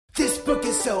book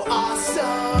is so awesome.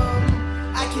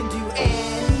 I can do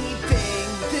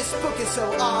anything. This book is so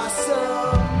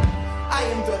awesome. I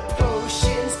am the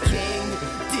potions king.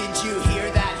 Did you hear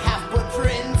that, Half-Blood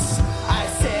Prince? I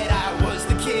said I was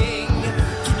the king.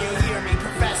 Can you hear me,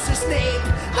 Professor Snape?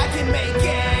 I can make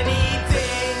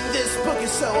anything. This book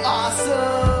is so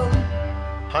awesome.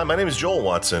 Hi, my name is Joel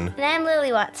Watson. And I'm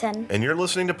Lily Watson. And you're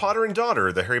listening to Potter and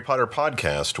Daughter, the Harry Potter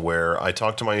podcast, where I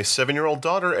talk to my 7-year-old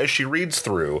daughter as she reads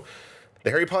through the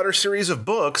Harry Potter series of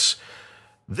books.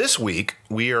 This week,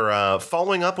 we are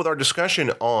following up with our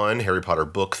discussion on Harry Potter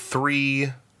Book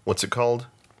 3. What's it called?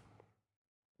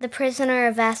 The Prisoner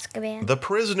of Azkaban. The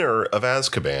Prisoner of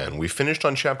Azkaban. We finished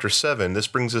on Chapter 7. This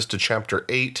brings us to Chapter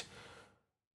 8,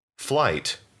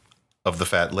 Flight of the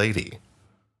Fat Lady.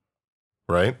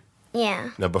 Right?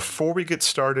 Yeah. Now, before we get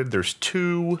started, there's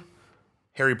 2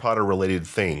 Harry Potter-related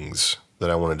things that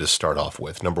I wanted to start off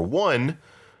with. Number 1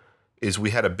 is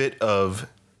we had a bit of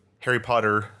Harry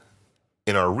Potter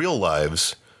in our real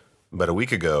lives about a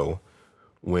week ago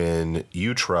when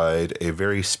you tried a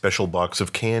very special box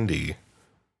of candy.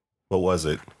 What was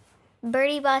it?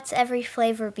 Bertie Bott's Every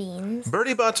Flavor Beans.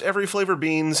 Bertie Bott's Every Flavor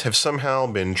Beans have somehow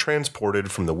been transported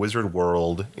from the wizard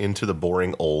world into the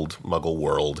boring old Muggle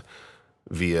world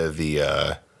via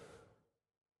the,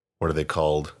 what are they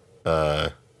called?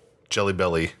 Jelly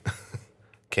Belly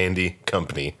Candy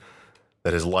Company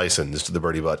that has licensed the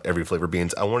Bertie Bott Every Flavor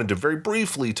Beans. I wanted to very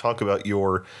briefly talk about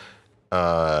your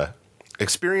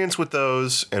experience with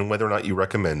those and whether or not you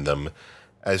recommend them.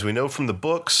 As we know from the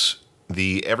books,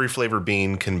 the Every Flavor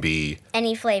Bean can be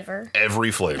any flavor. Every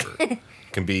flavor. It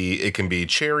can be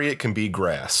cherry, it can be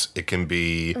grass, it can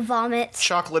be vomit,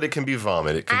 chocolate, it can be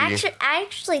vomit. It can I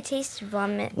actually tasted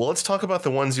vomit. Well, let's talk about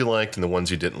the ones you liked and the ones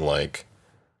you didn't like.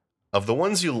 Of the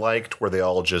ones you liked, were they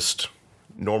all just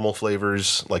normal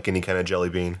flavors, like any kind of jelly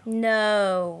bean?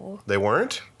 No. They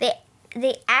weren't?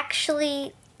 They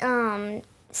actually they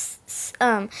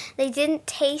didn't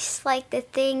taste like the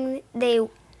thing they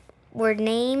were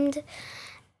named,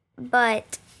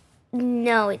 but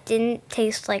no, it didn't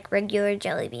taste like regular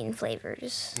jelly bean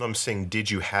flavors. No, I'm saying, did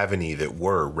you have any that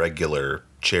were regular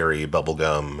cherry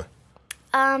bubblegum?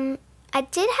 I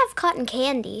did have cotton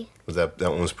candy. Was that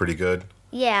one was pretty good?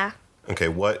 Yeah. Okay,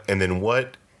 what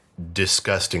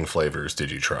disgusting flavors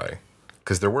did you try?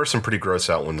 Because there were some pretty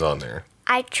gross out ones on there.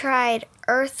 I tried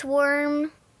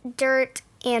earthworm, dirt,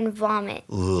 and vomit.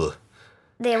 Ugh.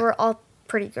 They were all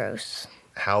pretty gross.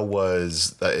 How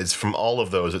was... it's from all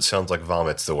of those, it sounds like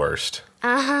vomit's the worst.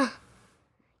 Uh-huh.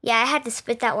 Yeah, I had to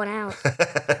spit that one out.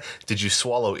 Did you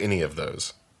swallow any of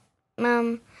those?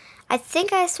 I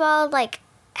think I swallowed like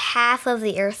half of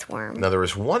the earthworm. Now, there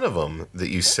was one of them that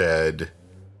you said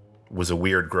was a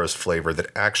weird, gross flavor that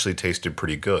actually tasted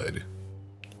pretty good.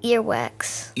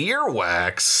 Earwax.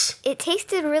 Earwax?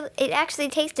 It actually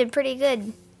tasted pretty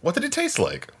good. What did it taste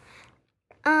like?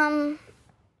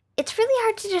 It's really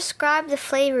hard to describe the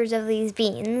flavors of these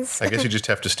beans. I guess you just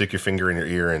have to stick your finger in your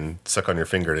ear and suck on your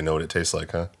finger to know what it tastes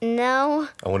like, huh? No.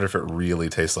 I wonder if it really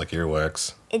tastes like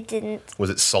earwax. It didn't. Was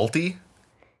it salty?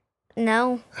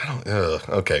 No.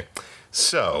 Okay.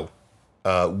 So,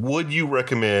 would you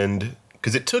recommend...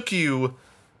 Because it took you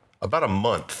about a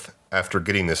month after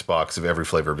getting this box of Every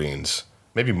Flavor Beans.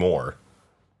 Maybe more.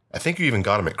 I think you even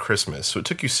got them at Christmas, so it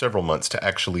took you several months to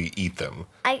actually eat them.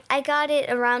 I got it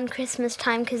around Christmas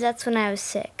time because that's when I was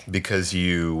sick. Because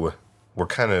you were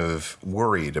kind of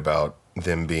worried about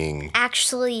them being...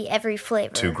 actually every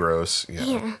flavor. Too gross?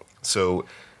 Yeah. So,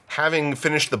 having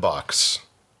finished the box,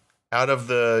 out of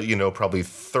the, probably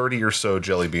 30 or so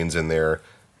jelly beans in there,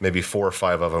 maybe 4 or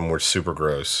 5 of them were super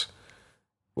gross.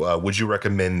 Would you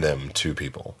recommend them to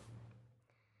people?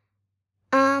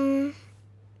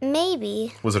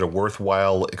 Maybe. Was it a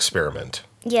worthwhile experiment?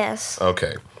 Yes.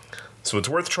 Okay. So it's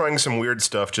worth trying some weird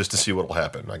stuff just to see what will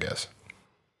happen, I guess.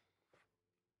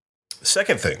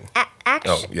 Second thing.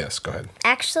 Oh, yes, go ahead.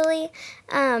 Actually,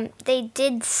 they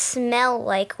did smell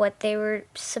like what they were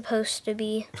supposed to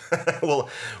be. Well,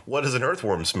 what does an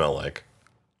earthworm smell like?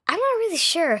 I'm not really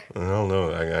sure. I don't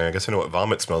know. I guess I know what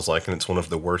vomit smells like, and it's one of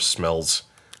the worst smells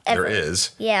ever. There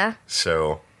is. Yeah.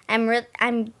 So. I'm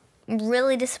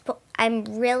really disappointed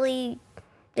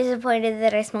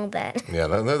that I smelled that. Yeah,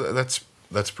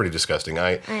 that's pretty disgusting.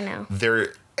 I know.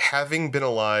 There, having been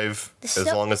alive as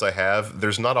long as I have,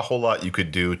 there's not a whole lot you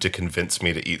could do to convince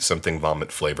me to eat something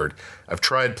vomit flavored. I've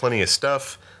tried plenty of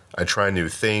stuff. I try new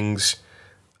things.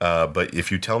 But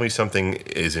if you tell me something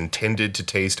is intended to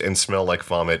taste and smell like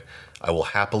vomit, I will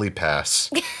happily pass.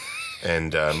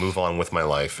 And move on with my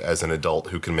life as an adult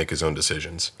who can make his own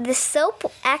decisions. The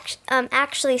soap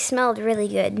actually smelled really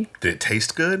good. Did it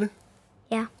taste good?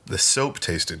 Yeah. The soap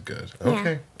tasted good.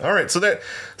 Okay. Yeah. All right. So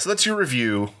that's your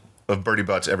review of Bertie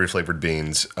Bott's Every Flavored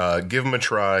Beans. Give them a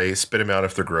try. Spit them out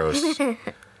if they're gross.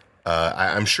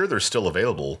 I'm sure they're still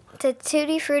available. The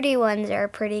Tutti Frutti ones are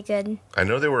pretty good. I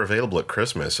know they were available at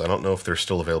Christmas. I don't know if they're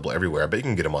still available everywhere. I bet you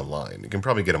can get them online. You can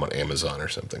probably get them on Amazon or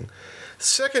something.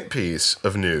 Second piece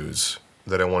of news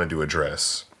that I wanted to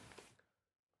address.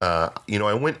 I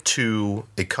went to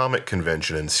a comic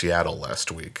convention in Seattle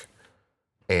last week.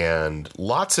 And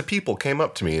lots of people came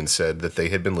up to me and said that they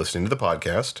had been listening to the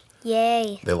podcast.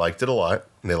 Yay. They liked it a lot.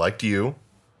 And they liked you.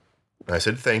 And I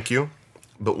said, thank you.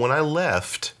 But when I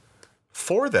left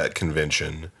for that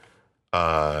convention,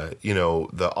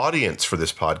 the audience for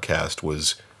this podcast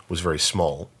was very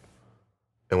small.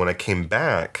 And when I came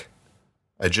back,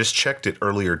 I just checked it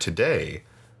earlier today,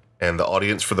 and the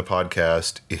audience for the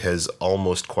podcast has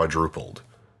almost quadrupled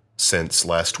since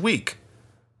last week.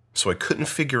 So I couldn't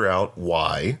figure out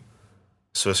why.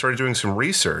 So I started doing some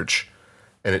research,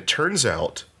 and it turns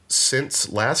out since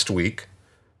last week,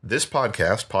 this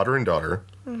podcast, Potter and Daughter,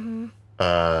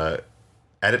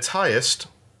 at its highest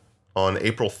on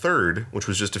April 3rd, which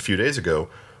was just a few days ago,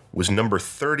 was number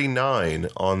 39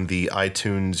 on the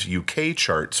iTunes UK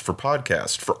charts for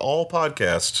podcasts. For all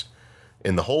podcasts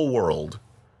in the whole world,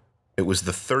 it was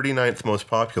the 39th most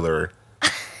popular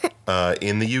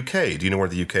in the UK. Do you know where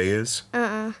the UK is?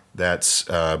 That's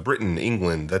Britain,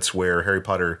 England. That's where Harry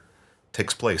Potter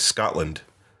takes place. Scotland.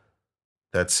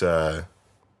 That's so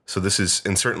this is,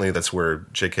 and certainly that's where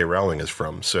J.K. Rowling is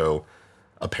from. So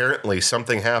apparently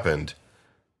something happened,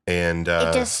 and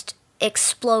it just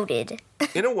exploded.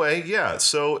 In a way, yeah.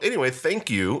 So anyway, thank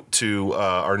you to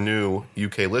our new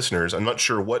UK listeners. I'm not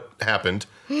sure what happened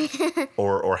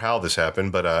or how this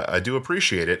happened, but I do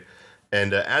appreciate it.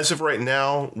 And as of right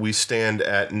now, we stand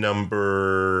at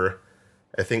number,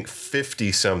 I think,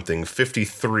 50-something,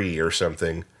 53 or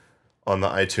something on the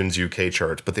iTunes UK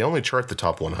charts. But they only chart the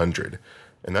top 100.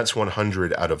 And that's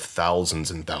 100 out of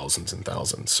thousands and thousands and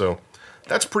thousands. So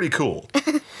that's pretty cool.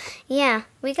 Yeah,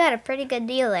 we got a pretty good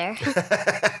deal there.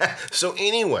 So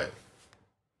anyway,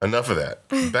 enough of that.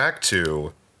 Back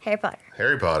to Harry Potter.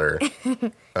 Harry Potter.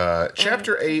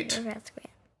 Chapter 8,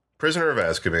 Prisoner of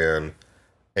Azkaban.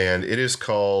 And it is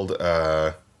called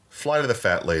Flight of the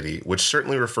Fat Lady, which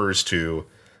certainly refers to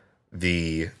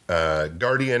the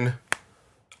guardian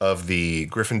of the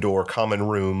Gryffindor common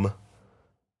room,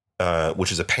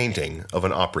 which is a painting of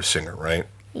an opera singer, right?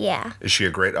 Yeah. Is she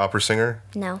a great opera singer?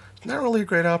 No. Not really a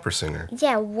great opera singer.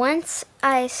 Yeah, once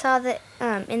I saw that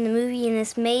in the movie, and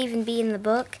this may even be in the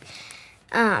book,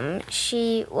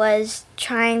 she was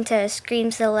trying to scream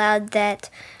so loud that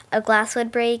a glass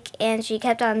would break, and she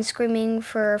kept on screaming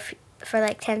for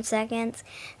like 10 seconds,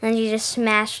 and then she just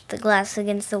smashed the glass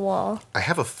against the wall. I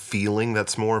have a feeling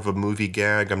that's more of a movie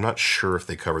gag. I'm not sure if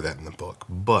they cover that in the book,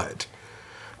 but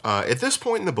at this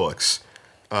point in the books,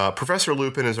 Professor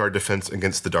Lupin is our defense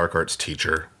against the dark arts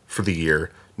teacher for the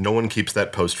year. No one keeps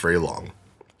that post very long.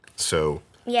 So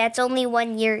yeah, it's only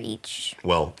 1 year each.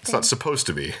 Well, it's not supposed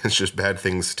to be. It's just bad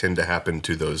things tend to happen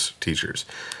to those teachers.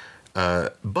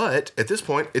 But at this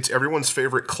point, it's everyone's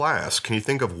favorite class. Can you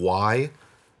think of why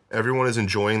everyone is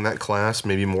enjoying that class,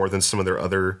 maybe more than some of their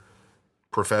other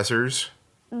professors?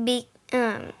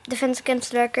 Defense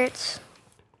against the dark arts.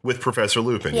 With Professor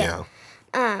Lupin, yeah.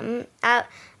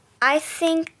 I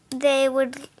think they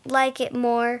would like it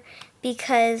more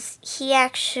because he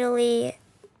actually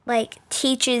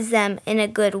teaches them in a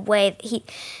good way. He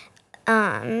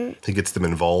gets them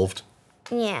involved.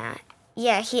 Yeah.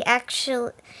 He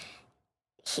actually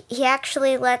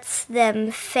lets them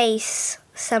face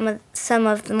some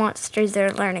of the monsters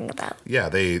they're learning about. Yeah,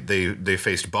 they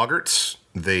faced boggarts.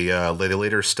 They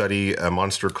later study a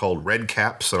monster called red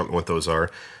caps. I don't know what those are.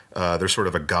 They're sort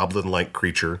of a goblin-like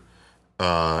creature.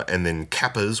 And then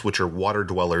kappas, which are water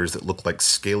dwellers that look like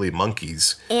scaly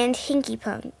monkeys. And hinky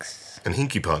punks.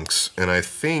 And I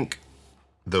think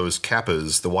those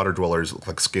kappas, the water dwellers that look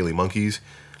like scaly monkeys,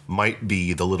 might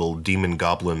be the little demon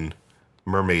goblin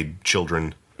mermaid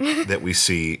children that we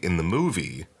see in the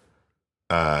movie,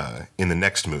 in the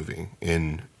next movie,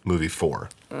 in movie 4,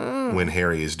 when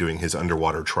Harry is doing his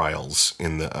underwater trials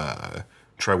in the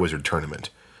Triwizard Tournament.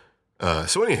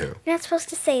 So anywho. You're not supposed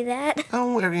to say that.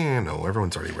 Oh, yeah, no,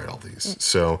 everyone's already read all these.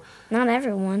 So not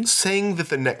everyone. Saying that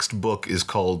the next book is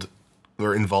called,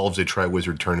 or involves a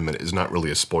Triwizard Tournament is not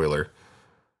really a spoiler.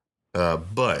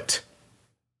 But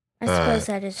I suppose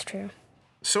that is true.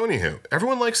 So anywho,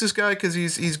 everyone likes this guy because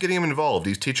he's getting him involved.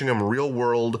 He's teaching them real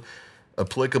world,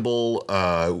 applicable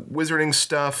wizarding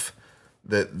stuff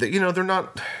that they're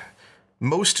not.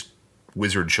 Most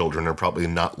wizard children are probably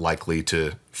not likely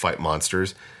to fight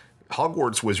monsters.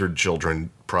 Hogwarts wizard children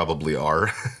probably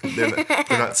are. They're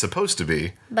not supposed to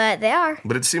be. But they are.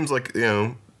 But it seems like,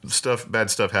 bad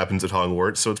stuff happens at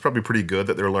Hogwarts, so it's probably pretty good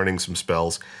that they're learning some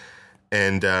spells.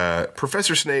 And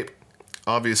Professor Snape,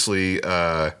 obviously,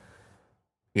 probably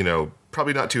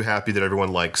not too happy that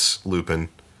everyone likes Lupin.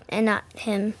 And not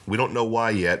him. We don't know why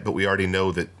yet, but we already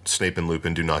know that Snape and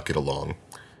Lupin do not get along.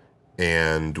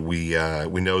 And we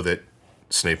know that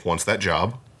Snape wants that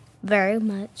job. Very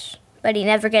much. But he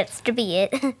never gets to be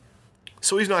it.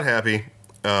 So he's not happy.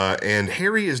 And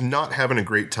Harry is not having a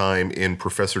great time in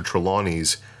Professor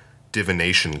Trelawney's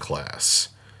divination class.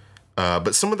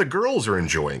 But some of the girls are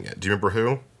enjoying it. Do you remember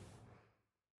who?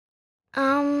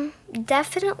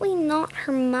 Definitely not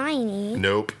Hermione.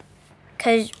 Nope.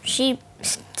 Because she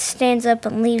stands up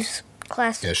and leaves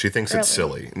class. Yeah, she thinks early. it's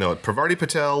silly. No, Pravarti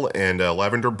Patel and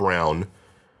Lavender Brown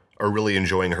are really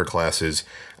enjoying her classes.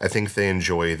 I think they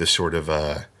enjoy the sort of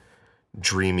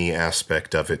dreamy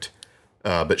aspect of it.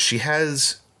 But she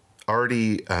has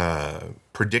already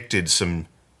predicted some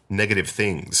negative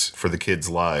things for the kids'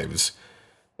 lives.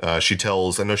 She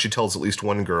tells at least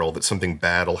one girl that something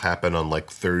bad will happen on like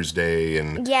Thursday,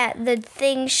 and yeah, the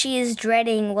thing she is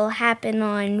dreading will happen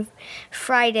on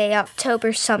Friday,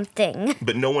 October something.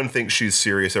 But no one thinks she's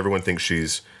serious. Everyone thinks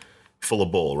she's full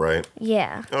of bull, right?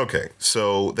 Yeah. Okay,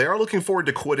 so they are looking forward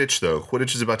to Quidditch, though.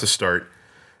 Quidditch is about to start,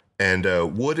 and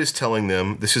Wood is telling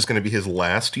them this is going to be his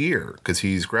last year because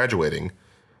he's graduating.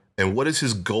 And what is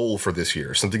his goal for this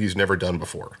year? Something he's never done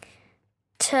before.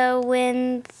 To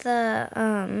win the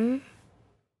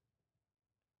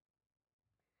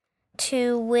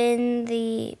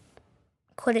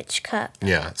Quidditch Cup.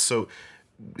 Yeah, so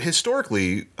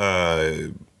historically,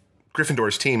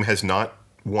 Gryffindor's team has not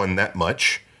won that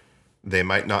much. They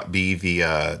might not be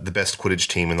the best Quidditch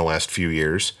team in the last few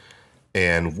years.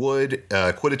 And Wood,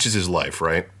 Quidditch is his life,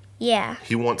 right? Yeah.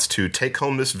 He wants to take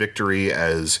home this victory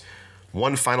as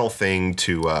one final thing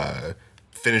to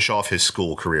finish off his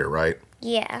school career, right?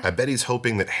 Yeah. I bet he's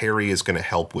hoping that Harry is going to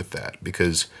help with that,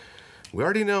 because we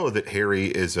already know that Harry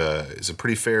is a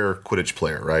pretty fair Quidditch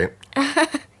player, right?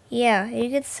 Yeah,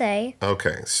 you could say.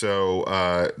 Okay,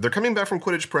 so they're coming back from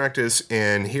Quidditch practice,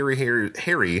 and Harry hears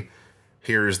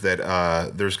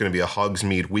that there's going to be a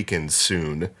Hogsmeade weekend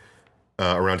soon,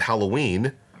 around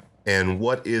Halloween. And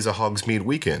what is a Hogsmeade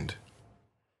weekend?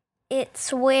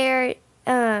 It's where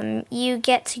you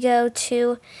get to go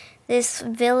to this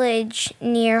village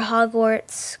near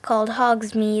Hogwarts called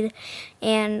Hogsmeade,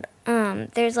 and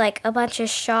there's like a bunch of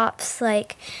shops,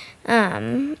 like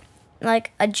a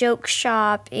joke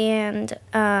shop and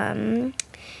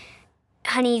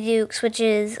Honeydukes, which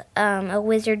is a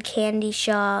wizard candy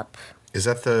shop. Is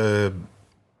that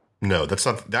No, that's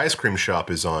not. The ice cream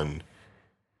shop is in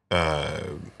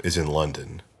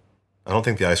London. I don't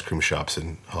think the ice cream shop's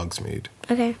in Hogsmeade.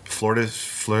 Okay. Florida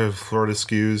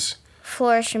Skews.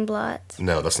 Flourish and Blot.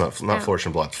 No, that's not Flourish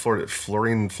and Blot.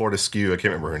 Florine Skew. I can't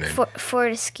remember her name.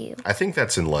 Fortescue. I think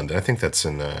that's in London. I think that's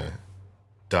in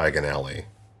Diagon Alley.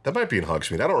 That might be in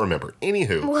Hogsmeade. I don't remember.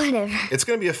 Anywho. Whatever. It's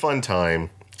going to be a fun time.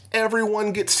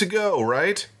 Everyone gets to go,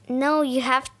 right? No, you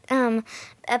have, a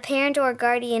parent or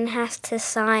guardian has to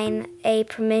sign a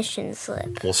permission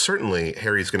slip. Well, certainly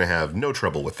Harry's going to have no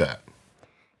trouble with that.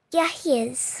 Yeah, he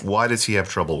is. Why does he have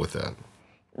trouble with that?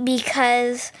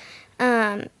 Because,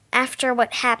 after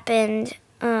what happened,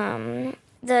 the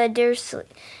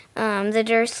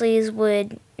Dursleys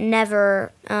would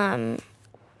never,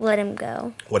 let him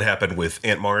go. What happened with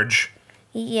Aunt Marge?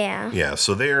 Yeah. Yeah,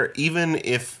 so even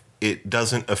if it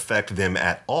doesn't affect them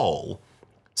at all,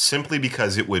 simply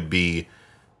because it would be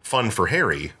fun for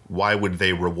Harry, why would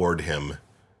they reward him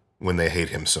when they hate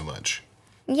him so much?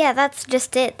 Yeah, that's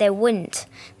just it. They wouldn't.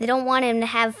 They don't want him to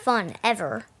have fun,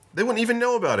 ever. They wouldn't even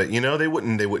know about it, They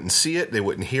wouldn't see it, they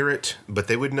wouldn't hear it, but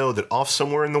they would know that off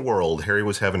somewhere in the world, Harry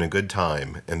was having a good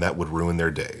time, and that would ruin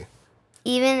their day.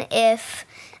 Even if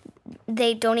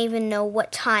they don't even know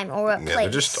what time or what place. They're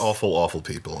just awful, awful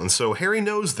people. And so Harry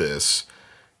knows this.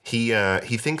 He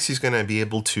thinks he's going to be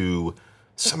able to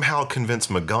somehow convince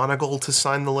McGonagall to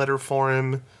sign the letter for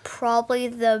him. Probably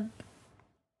the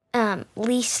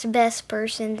least best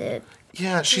person to...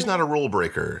 Yeah, she's not a rule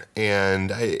breaker.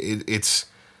 And it's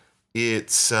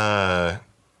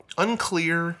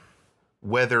unclear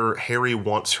whether Harry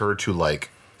wants her to,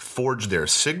 forge their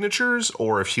signatures,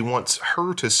 or if he wants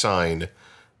her to sign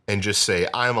and just say,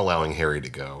 I'm allowing Harry to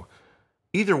go.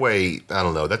 Either way, I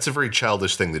don't know. That's a very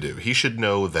childish thing to do. He should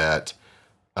know that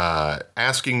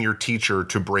asking your teacher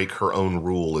to break her own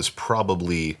rule is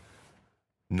probably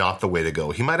not the way to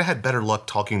go. He might have had better luck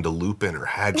talking to Lupin or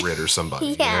Hagrid or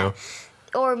somebody, Yeah.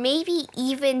 Or maybe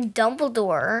even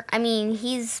Dumbledore. I mean,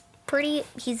 he's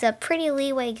a pretty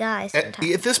leeway guy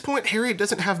sometimes. At this point, Harry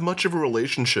doesn't have much of a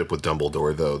relationship with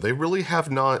Dumbledore, though. They really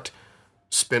have not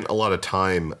spent a lot of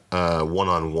time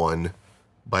one-on-one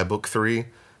by book 3.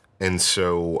 And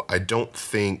so I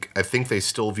think they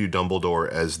still view Dumbledore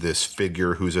as this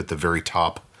figure who's at the very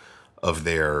top of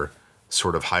their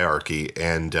sort of hierarchy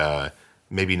and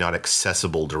maybe not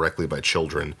accessible directly by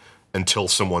children until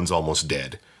someone's almost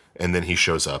dead. And then he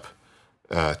shows up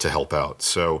to help out.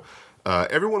 So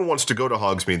everyone wants to go to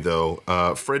Hogsmeade,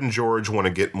 though. Fred and George want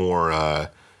to get more,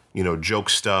 joke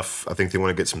stuff. I think they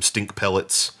want to get some stink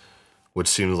pellets, which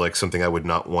seems like something I would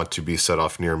not want to be set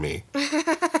off near me.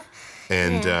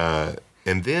 And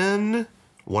and then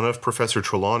one of Professor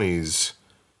Trelawney's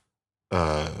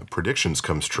predictions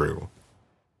comes true.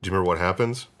 Do you remember what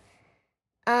happens?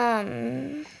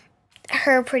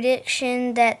 Her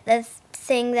prediction that the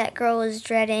thing that girl was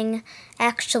dreading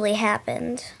actually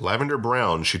happened. Lavender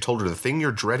Brown, she told her the thing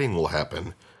you're dreading will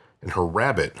happen, and her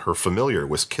rabbit, her familiar,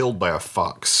 was killed by a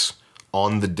fox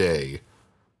on the day,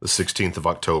 the 16th of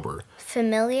October.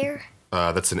 Familiar?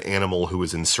 That's an animal who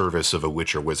is in service of a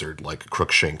witch or wizard, like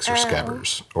Crookshanks or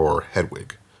Scabbers or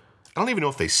Hedwig. I don't even know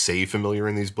if they say familiar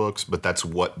in these books, but that's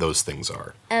what those things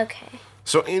are. Okay.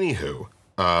 So anywho,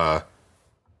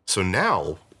 so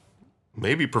now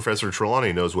maybe Professor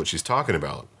Trelawney knows what she's talking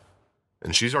about.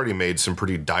 And she's already made some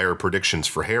pretty dire predictions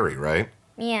for Harry, right?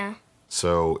 Yeah.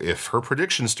 So if her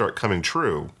predictions start coming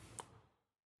true,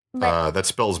 that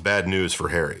spells bad news for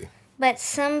Harry. But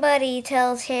somebody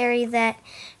tells Harry that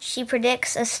she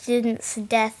predicts a student's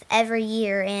death every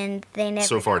year, and they never.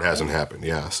 So far, it hasn't happened.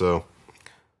 Yeah. So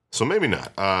maybe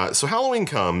not. So Halloween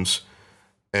comes,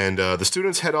 and the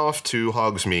students head off to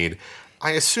Hogsmeade.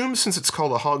 I assume since it's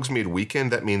called a Hogsmeade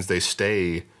weekend, that means they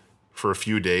stay for a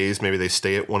few days. Maybe they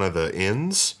stay at one of the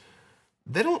inns.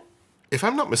 They don't. If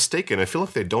I'm not mistaken, I feel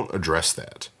like they don't address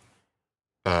that.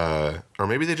 Or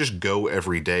maybe they just go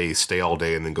every day, stay all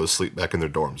day, and then go sleep back in their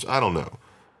dorms. I don't know.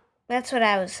 That's what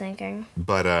I was thinking.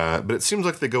 But it seems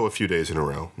like they go a few days in a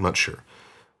row. I'm not sure.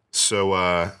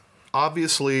 So,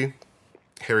 obviously,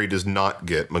 Harry does not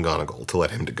get McGonagall to let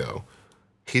him to go.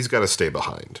 He's got to stay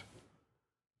behind.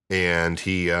 And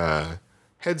he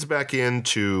heads back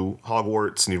into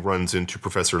Hogwarts, and he runs into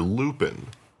Professor Lupin,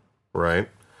 right?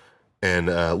 And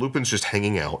Lupin's just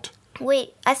hanging out.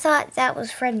 Wait, I thought that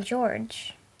was Fred and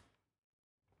George.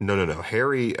 No.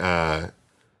 Harry,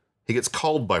 he gets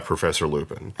called by Professor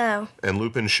Lupin. Oh. And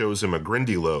Lupin shows him a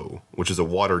Grindylow, which is a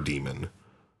water demon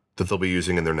that they'll be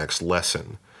using in their next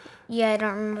lesson. Yeah, I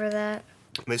don't remember that.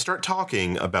 And they start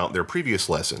talking about their previous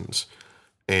lessons.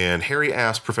 And Harry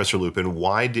asks Professor Lupin,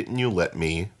 why did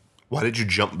you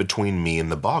jump between me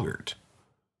and the boggart?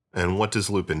 And what does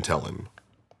Lupin tell him?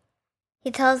 He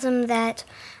tells him that,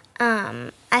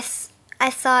 I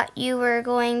thought you were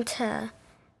going to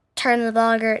turn the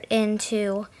boggart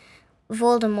into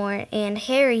Voldemort, and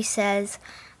Harry says,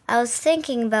 I was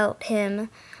thinking about him,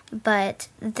 but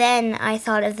then I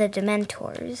thought of the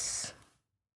Dementors.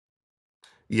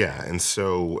 Yeah, and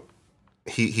so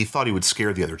he thought he would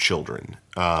scare the other children.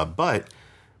 But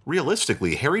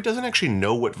realistically, Harry doesn't actually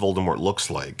know what Voldemort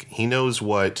looks like. He knows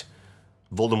what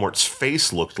Voldemort's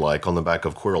face looked like on the back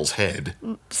of Quirrell's head.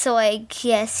 So I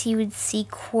guess he would see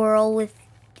Quirrell with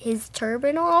his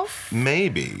turban off?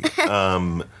 Maybe.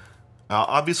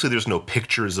 Obviously, there's no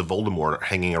pictures of Voldemort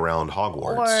hanging around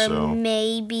Hogwarts. Or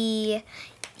maybe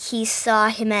he saw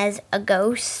him as a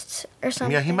ghost or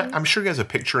something. Yeah, I'm sure he has a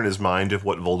picture in his mind of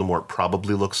what Voldemort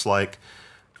probably looks like.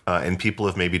 And people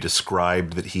have maybe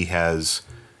described that he has,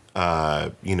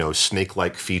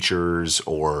 snake-like features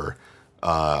or,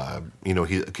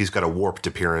 he's got a warped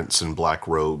appearance and black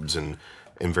robes and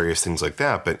various things like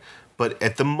that. But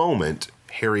at the moment,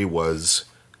 Harry was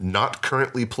not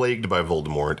currently plagued by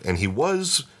Voldemort, and he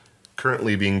was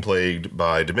currently being plagued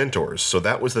by Dementors. So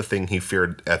that was the thing he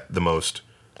feared at the most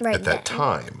at that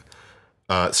time.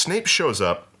 Snape shows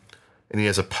up, and he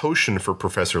has a potion for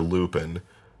Professor Lupin,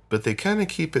 but they kind of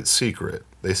keep it secret.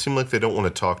 They seem like they don't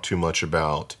want to talk too much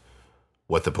about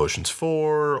what the potion's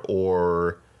for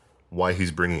or why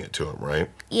he's bringing it to him, right?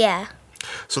 Yeah.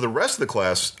 So the rest of the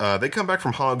class, they come back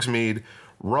from Hogsmeade.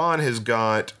 Ron has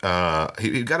got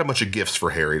he got a bunch of gifts for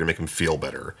Harry to make him feel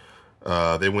better.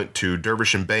 They went to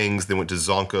Dervish and Bangs. They went to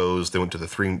Zonko's. They went to the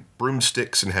Three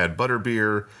Broomsticks and had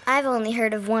butterbeer. I've only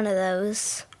heard of one of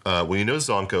those. Well, you know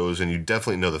Zonko's, and you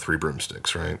definitely know the Three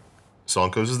Broomsticks, right?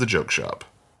 Zonko's is the joke shop.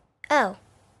 Oh.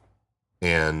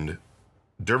 And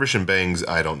Dervish and Bangs,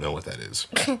 I don't know what that is.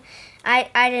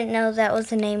 I didn't know that was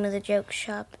the name of the joke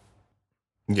shop.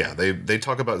 Yeah, they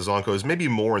talk about Zonko's maybe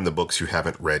more in the books you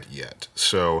haven't read yet.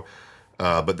 So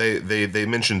But they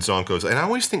mentioned Zonko's, and I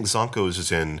always think Zonko's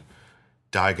is in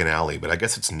Diagon Alley, but I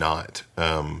guess it's not.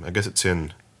 I guess it's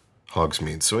in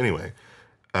Hogsmeade. So anyway,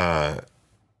 and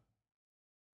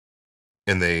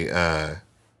they have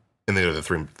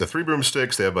the three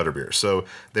broomsticks. They have butterbeer. So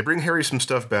they bring Harry some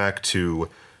stuff back to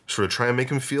sort of try and make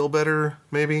him feel better,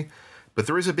 maybe. But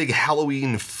there is a big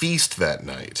Halloween feast that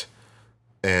night,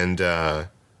 and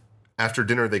after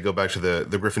dinner they go back to the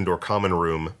Gryffindor common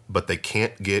room, but they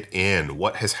can't get in.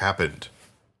 What has happened?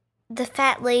 The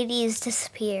fat lady's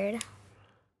disappeared.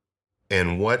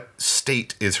 And what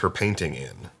state is her painting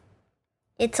in?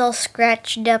 It's all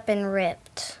scratched up and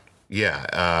ripped.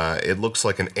 Yeah, it looks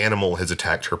like an animal has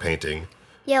attacked her painting.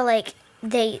 Yeah, like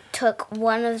they took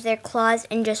one of their claws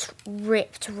and just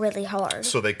ripped really hard.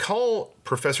 So they call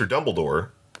Professor Dumbledore.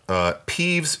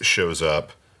 Peeves shows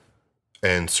up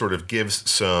and sort of gives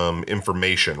some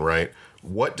information, right?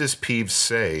 What does Peeves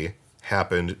say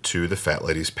happened to the fat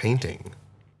lady's painting?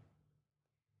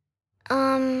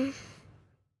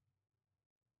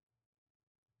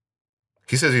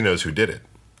 He says he knows who did it.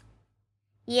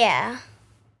 Yeah.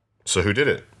 So who did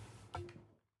it?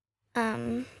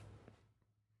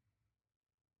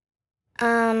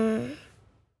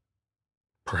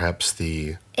 Perhaps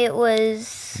it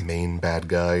was main bad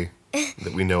guy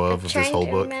that we know of this whole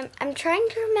book. I'm trying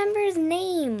to remember his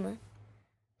name.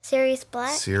 Sirius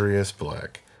Black? Sirius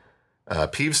Black.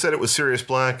 Peeves said it was Sirius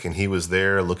Black, and he was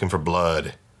there looking for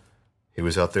blood. He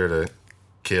was out there to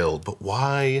kill. But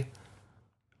why?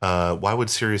 Why would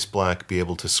Sirius Black be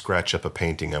able to scratch up a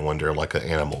painting, I wonder, like an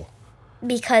animal?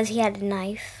 Because he had a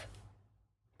knife.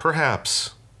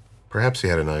 Perhaps. Perhaps he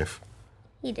had a knife.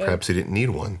 He did. Perhaps he didn't need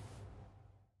one.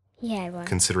 He had one.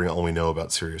 Considering all we know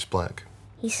about Sirius Black.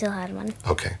 He still had one.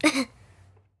 Okay.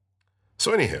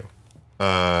 So anywho,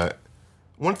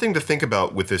 one thing to think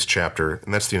about with this chapter,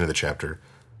 and that's the end of the chapter,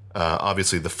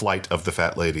 obviously the flight of the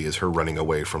fat lady is her running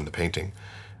away from the painting.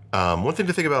 One thing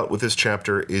to think about with this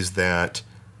chapter is that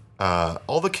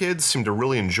all the kids seem to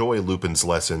really enjoy Lupin's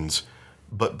lessons,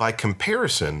 but by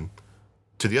comparison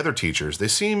to the other teachers, they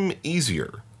seem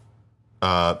easier.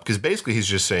 Because basically he's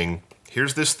just saying,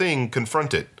 here's this thing,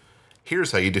 confront it.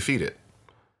 Here's how you defeat it.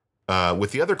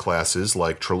 With the other classes,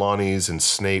 like Trelawney's and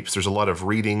Snape's, there's a lot of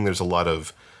reading, there's a lot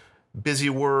of busy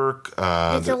work.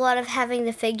 It's a lot of having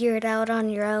to figure it out on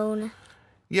your own.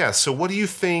 Yeah, so what do you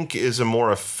think is a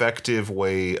more effective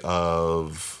way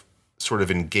of sort of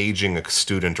engaging a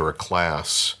student or a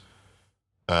class?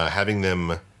 Having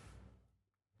them,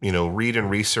 read and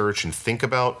research and think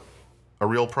about a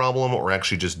real problem, or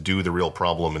actually just do the real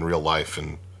problem in real life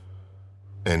and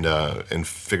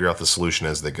figure out the solution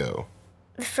as they go?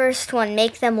 The first one,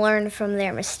 make them learn from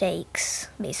their mistakes,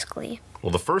 basically.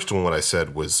 Well, the first one, what I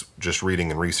said, was just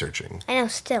reading and researching. I know,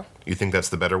 still. You think that's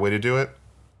the better way to do it?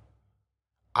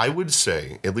 I would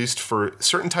say, at least for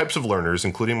certain types of learners,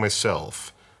 including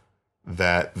myself,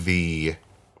 that the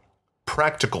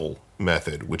practical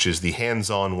method, which is the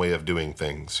hands-on way of doing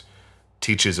things,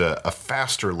 teaches a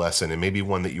faster lesson and maybe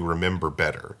one that you remember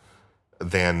better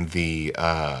than the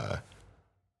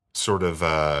sort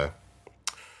of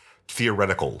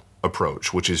theoretical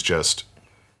approach, which is just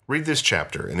read this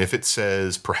chapter, and if it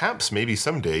says, perhaps maybe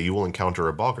someday you will encounter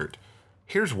a boggart,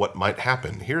 here's what might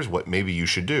happen, here's what maybe you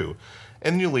should do.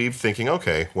 And you leave thinking,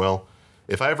 okay, well,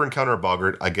 if I ever encounter a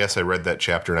boggart, I guess I read that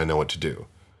chapter and I know what to do.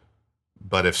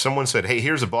 But if someone said, hey,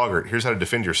 here's a boggart, here's how to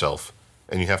defend yourself,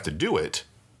 and you have to do it,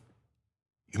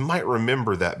 you might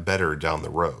remember that better down the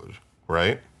road,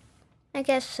 right? I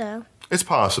guess so. It's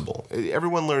possible.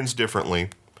 Everyone learns differently.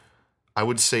 I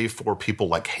would say for people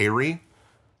like Harry,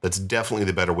 that's definitely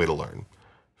the better way to learn.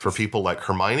 For people like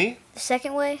Hermione, The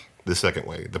second way? the second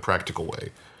way, the practical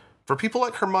way. For people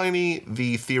like Hermione,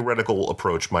 the theoretical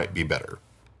approach might be better.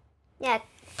 Yeah,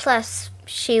 plus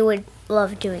she would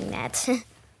love doing that.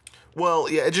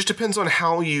 Well, yeah, it just depends on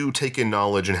how you take in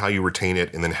knowledge and how you retain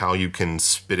it, and then how you can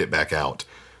spit it back out.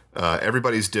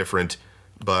 Everybody's different,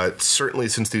 but certainly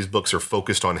since these books are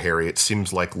focused on Harry, it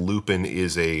seems like Lupin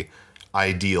is a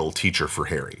ideal teacher for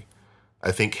Harry.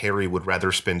 I think Harry would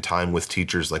rather spend time with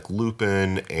teachers like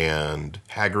Lupin and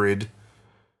Hagrid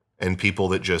and people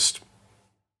that just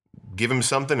give him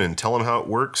something and tell him how it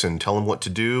works and tell him what to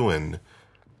do, and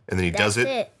then he does it.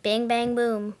 That's it. Bang, bang,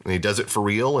 boom. And he does it for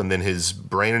real, and then his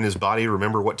brain and his body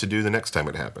remember what to do the next time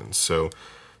it happens. So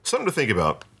something to think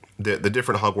about. The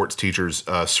different Hogwarts teachers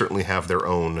certainly have their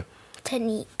own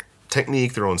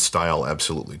technique, their own style,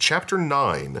 absolutely. Chapter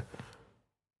 9,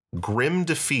 Grim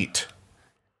Defeat.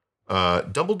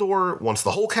 Dumbledore wants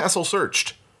the whole castle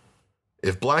searched.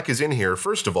 If Black is in here,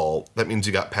 first of all, that means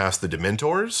he got past the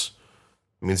Dementors.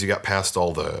 It means he got past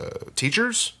all the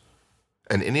teachers.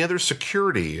 and any other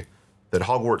security that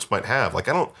Hogwarts might have. Like,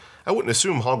 I wouldn't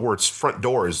assume Hogwarts' front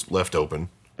door is left open.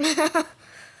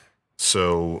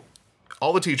 So,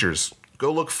 all the teachers,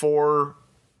 go look for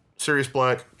Sirius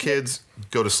Black. Kids,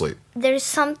 go to sleep. There's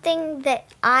something that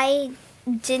I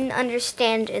didn't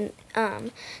understand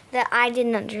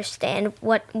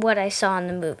what I saw in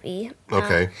the movie.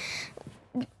 Okay.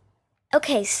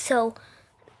 Okay, so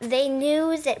they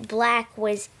knew that Black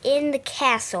was in the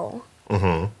castle.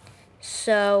 Mm-hmm.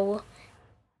 So,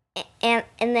 and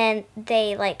then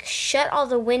they, like, shut all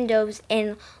the windows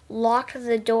and locked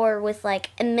the door with, like,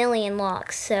 a million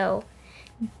locks. So,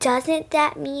 doesn't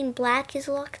that mean Black is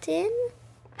locked in?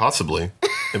 Possibly.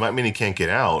 It might mean he can't get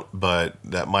out, but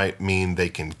that might mean they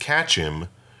can catch him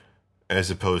as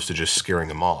opposed to just scaring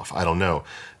him off. I don't know.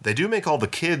 They do make all the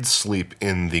kids sleep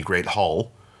in the Great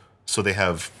Hall, so they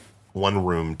have one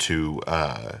room to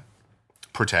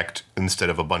protect instead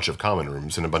of a bunch of common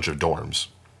rooms and a bunch of dorms.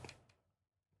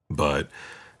 But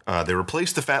they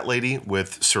replaced the Fat Lady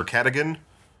with Sir Cadogan,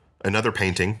 another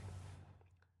painting.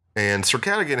 And Sir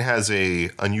Cadogan has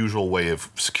a unusual way of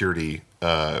security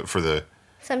for the...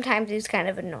 Sometimes he's kind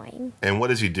of annoying. And what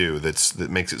does he do that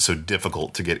makes it so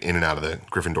difficult to get in and out of the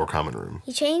Gryffindor common room?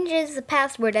 He changes the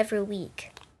password every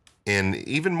week. And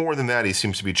even more than that, he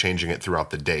seems to be changing it throughout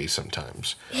the day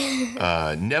sometimes.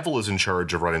 Neville is in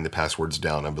charge of writing the passwords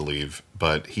down, I believe,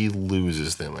 but he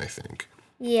loses them, I think.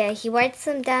 Yeah, he writes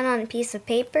them down on a piece of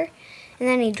paper, and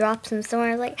then he drops them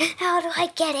somewhere like, how do I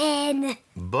get in?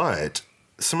 But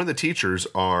some of the teachers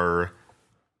are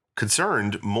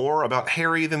concerned more about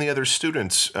Harry than the other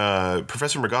students.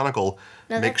 Professor McGonagall...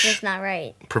 No, that's just not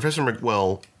right.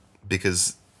 Well,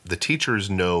 because the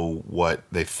teachers know what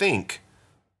they think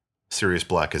Sirius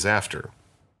Black is after.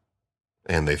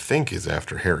 And they think he's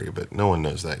after Harry, but no one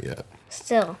knows that yet.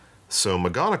 Still. So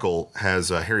McGonagall has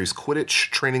Harry's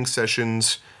Quidditch training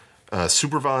sessions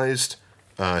supervised.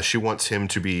 She wants him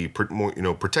to be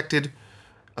protected.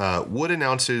 Wood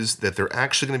announces that they're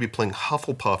actually going to be playing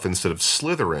Hufflepuff instead of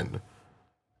Slytherin.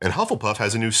 And Hufflepuff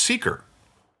has a new seeker.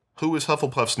 Who is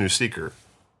Hufflepuff's new seeker?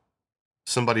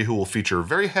 Somebody who will feature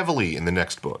very heavily in the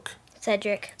next book.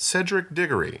 Cedric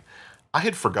Diggory. I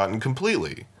had forgotten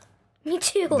completely. Me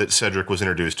too. That Cedric was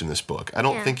introduced in this book. I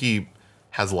don't think he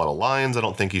has a lot of lines. I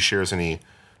don't think he shares any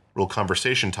real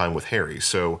conversation time with Harry.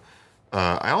 So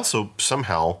I also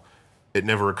somehow... It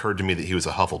never occurred to me that he was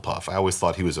a Hufflepuff. I always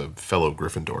thought he was a fellow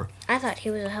Gryffindor. I thought he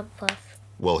was a Hufflepuff.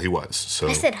 Well, he was. So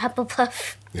I said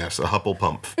Hufflepuff. Yes, a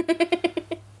Hufflepump.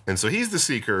 And so he's the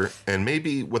Seeker, and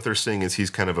maybe what they're saying is he's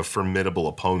kind of a formidable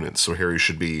opponent, so Harry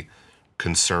should be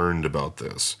concerned about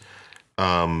this.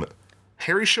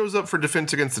 Harry shows up for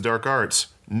Defense Against the Dark Arts.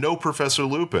 No Professor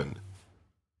Lupin.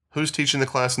 Who's teaching the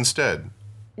class instead?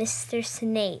 Mr.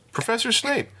 Snape. Professor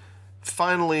Snape.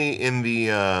 Finally in the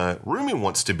room he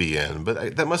wants to be in,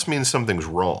 but that must mean something's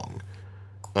wrong.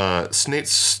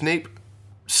 Snape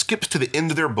skips to the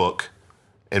end of their book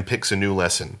and picks a new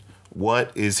lesson.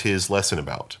 What is his lesson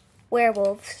about?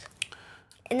 Werewolves.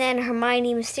 And then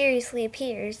Hermione mysteriously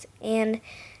appears, and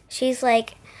she's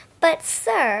like, but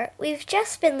sir, we've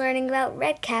just been learning about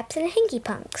redcaps and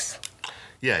hinkypunks.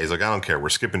 Yeah, he's like, I don't care. We're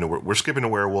skipping to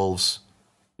werewolves.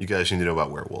 You guys need to know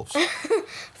about werewolves.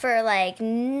 For, like,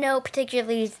 no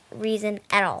particular reason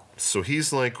at all. So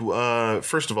he's like,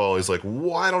 first of all, he's like,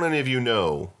 why don't any of you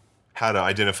know how to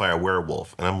identify a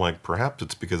werewolf? And I'm like, perhaps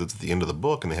it's because it's at the end of the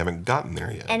book and they haven't gotten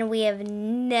there yet. And we have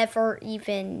never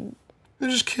even...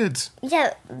 They're just kids.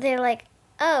 Yeah, they're like,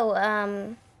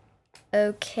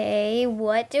 okay,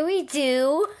 what do we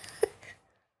do?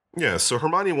 Yeah, so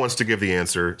Hermione wants to give the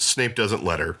answer. Snape doesn't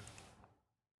let her.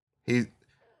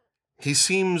 He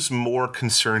seems more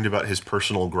concerned about his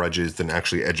personal grudges than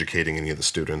actually educating any of the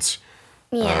students.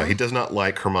 Yeah. He does not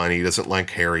like Hermione. He doesn't like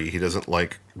Harry. He doesn't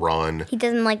like Ron. He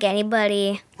doesn't like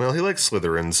anybody. Well, he likes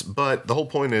Slytherins, but the whole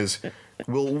point is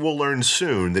we'll learn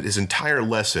soon that his entire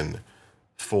reason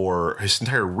for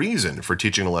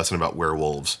teaching a lesson about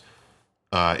werewolves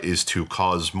is to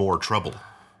cause more trouble.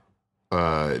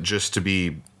 Just to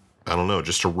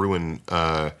ruin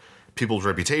people's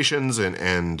reputations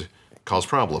and cause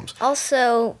problems.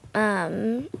 Also,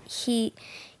 he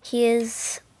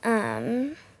is,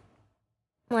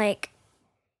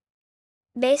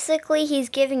 basically he's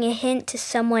giving a hint to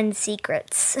someone's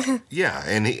secrets. Yeah,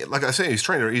 and like I say, he's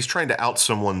trying to out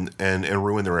someone and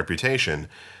ruin their reputation,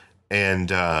 and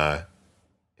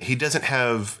he doesn't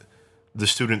have the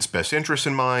student's best interest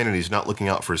in mind, and he's not looking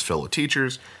out for his fellow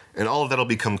teachers, and all of that'll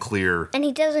become clear. And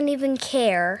he doesn't even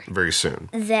care very soon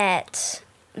that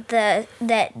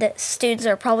the students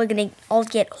are probably going to all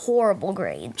get horrible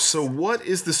grades. So what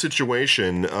is the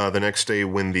situation the next day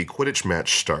when the Quidditch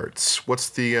match starts? What's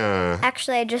the...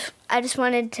 Actually, I just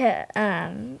wanted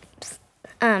to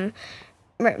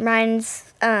remind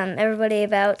everybody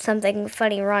about something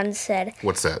funny Ron said.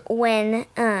 What's that? When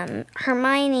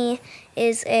Hermione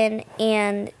is in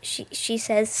and she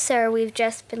says, "Sir, we've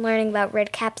just been learning about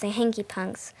red caps and hanky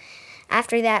punks."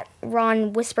 After that,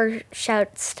 Ron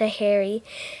shouts to Harry,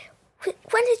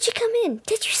 "When did she come in?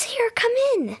 Did you see her come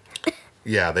in?"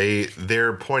 Yeah,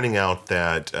 they're pointing out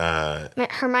that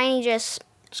Hermione just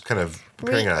kind of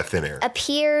appearing out of thin air.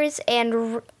 Appears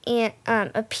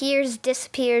appears,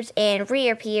 disappears, and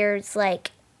reappears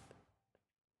like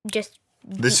just.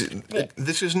 This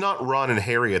is not Ron and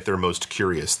Harry at their most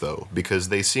curious though, because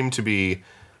they seem to be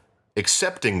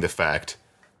accepting the fact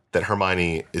that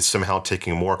Hermione is somehow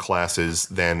taking more classes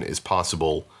than is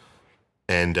possible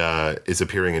and is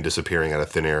appearing and disappearing out of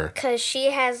thin air. Because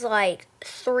she has like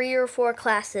 3 or 4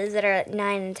 classes that are at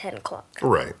 9 and 10 o'clock.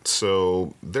 Right.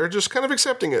 So they're just kind of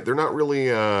accepting it. They're not really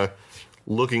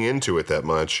looking into it that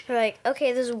much. They're like,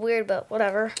 okay, this is weird, but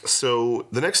whatever. So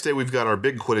the next day we've got our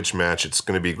big Quidditch match. It's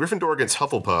going to be Gryffindor against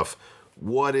Hufflepuff.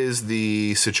 What is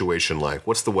the situation like?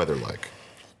 What's the weather like?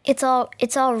 It's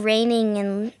all raining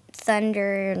and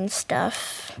thunder and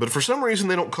stuff. But for some reason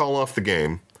they don't call off the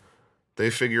game. They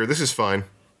figure this is fine.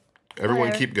 Everyone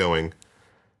Whatever. Keep going.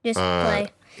 Just play.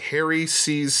 Harry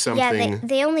sees something. Yeah,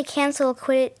 they only cancel a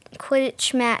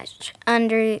Quidditch match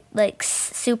under like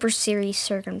super serious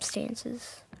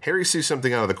circumstances. Harry sees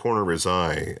something out of the corner of his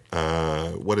eye.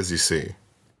 What does he see?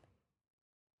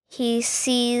 He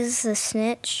sees the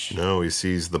snitch. No, he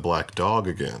sees the black dog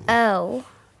again. Oh.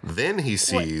 Then he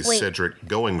sees Wait. Cedric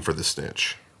going for the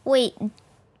snitch. Wait,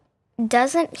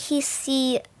 doesn't he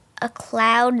see a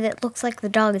cloud that looks like the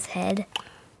dog's head?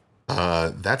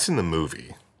 That's in the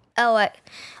movie. Oh,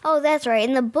 that's right.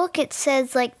 In the book, it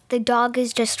says, like, the dog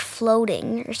is just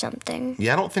floating or something.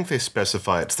 Yeah, I don't think they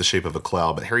specify it's the shape of a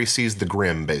cloud, but Harry sees the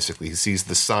grim, basically. He sees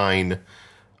the sign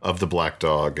of the black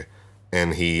dog,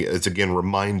 and he is again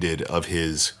reminded of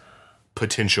his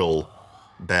potential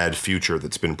bad future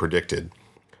that's been predicted.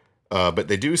 But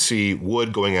they do see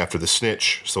Wood going after the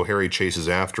snitch, so Harry chases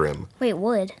after him. Wait,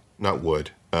 Wood? Not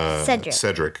Wood. Cedric.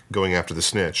 Cedric going after the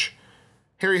snitch.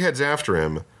 Harry heads after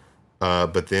him,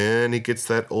 but then he gets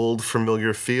that old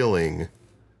familiar feeling,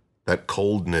 that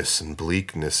coldness and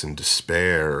bleakness and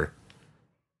despair,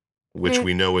 which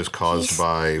we know is caused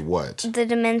by what? The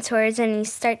Dementors, and he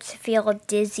starts to feel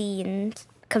dizzy and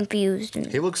confused. And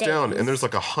He looks down, and there's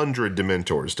like 100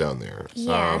 Dementors down there.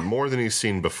 Yeah. More than he's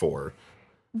seen before.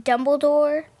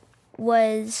 Dumbledore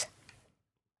was,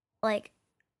 like,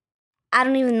 I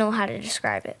don't even know how to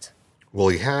describe it. Well,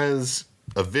 he has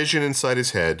a vision inside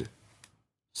his head,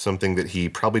 something that he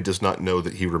probably does not know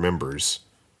that he remembers.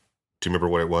 Do you remember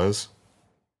what it was?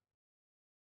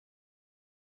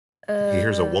 He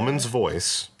hears a woman's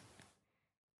voice.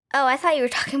 Oh, I thought you were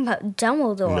talking about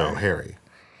Dumbledore. No, Harry.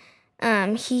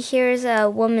 He hears a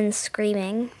woman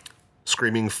screaming.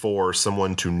 Screaming for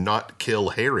someone to not kill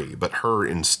Harry, but her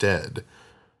instead.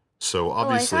 So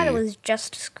obviously, I thought it was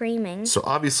just screaming. So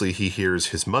obviously he hears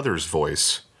his mother's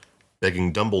voice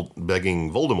begging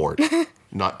Voldemort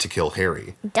not to kill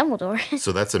Harry. Dumbledore.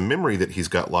 So that's a memory that he's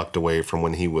got locked away from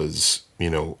when he was,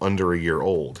 under a year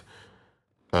old.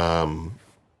 Harry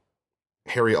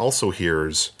also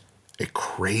hears a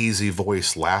crazy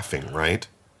voice laughing, right?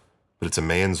 But it's a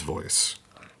man's voice.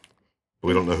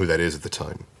 We don't know who that is at the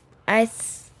time. I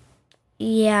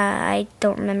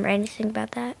don't remember anything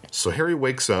about that. So Harry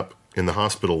wakes up in the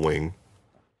hospital wing,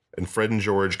 and Fred and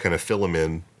George kind of fill him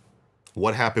in.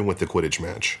 What happened with the Quidditch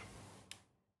match?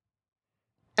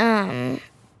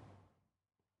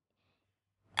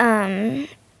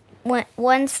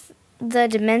 Once the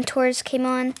Dementors came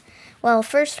on, well,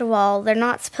 first of all, they're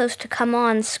not supposed to come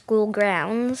on school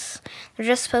grounds. They're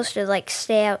just supposed to, like,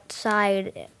 stay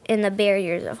outside in the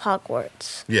barriers of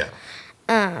Hogwarts. Yeah.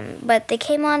 But they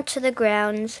came onto the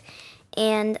grounds,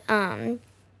 and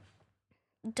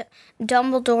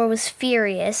Dumbledore was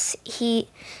furious. He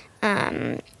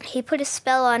put a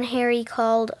spell on Harry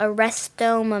called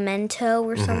Arresto Memento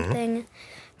or something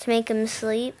to make him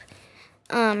sleep,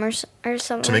 or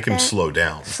something. To make him that. slow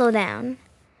down. Slow down.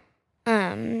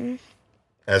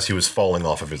 As he was falling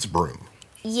off of his broom.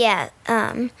 Yeah.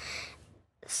 And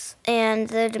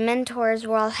the Dementors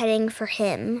were all heading for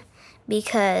him.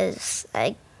 Because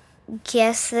I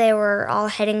guess they were all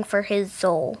heading for his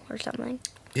soul or something.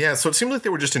 Yeah, so it seemed like they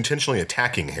were just intentionally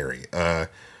attacking Harry,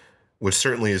 which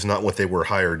certainly is not what they were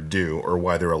hired to do or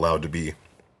why they're allowed to be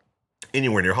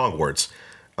anywhere near Hogwarts.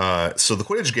 So the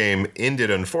Quidditch game ended,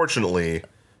 unfortunately,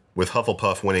 with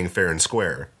Hufflepuff winning fair and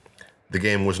square. The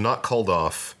game was not called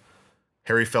off.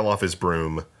 Harry fell off his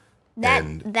broom.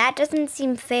 That doesn't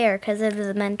seem fair because of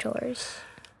the Dementors.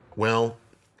 Well,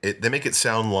 they make it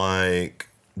sound like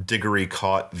Diggory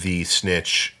caught the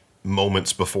snitch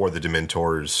moments before the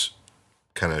Dementors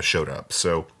kind of showed up.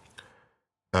 So,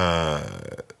 they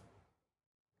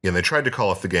tried to call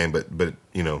off the game, but they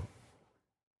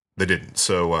didn't.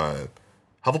 So,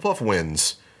 Hufflepuff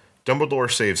wins.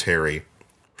 Dumbledore saves Harry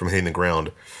from hitting the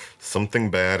ground. Something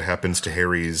bad happens to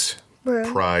Harry's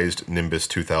prized Nimbus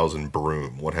 2000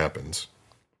 broom. What happens?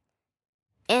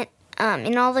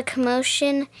 In all the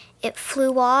commotion, it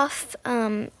flew off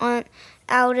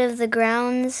out of the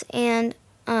grounds and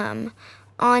into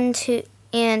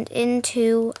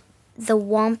the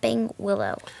Whomping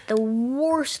Willow. The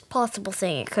worst possible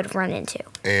thing it could have run into.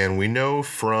 And we know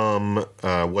from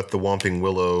what the Whomping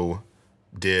Willow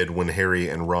did when Harry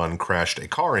and Ron crashed a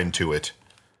car into it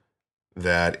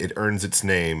that it earns its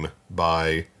name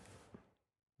by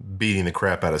beating the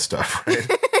crap out of stuff, right?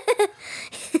 Yeah.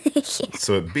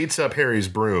 So it beats up Harry's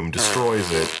broom,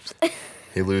 destroys it.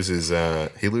 He loses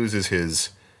his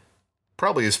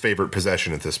probably his favorite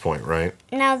possession at this point, right?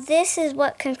 Now this is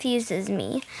what confuses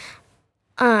me.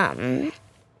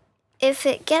 If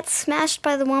it gets smashed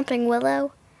by the Whomping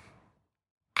Willow,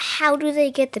 how do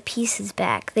they get the pieces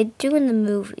back? They do in the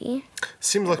movie.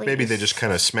 Seems like maybe they just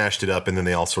kind of smashed it up and then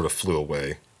they all sort of flew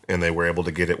away. And they were able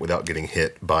to get it without getting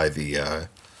hit by the...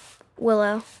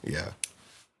 Willow. Yeah.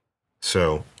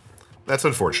 So, that's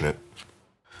unfortunate.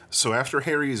 So after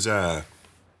Harry's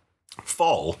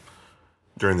fall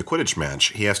during the Quidditch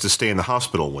match, he has to stay in the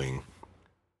hospital wing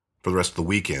for the rest of the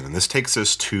weekend. And this takes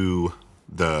us to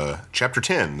the Chapter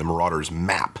 10, the Marauders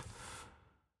Map,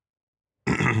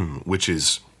 which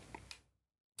is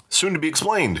soon to be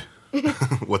explained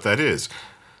what that is.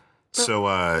 So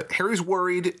Harry's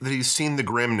worried that he's seen the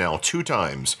Grim now 2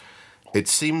 times. It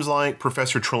seems like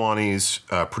Professor Trelawney's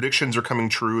predictions are coming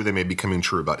true. They may be coming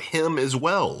true about him as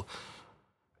well.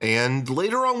 And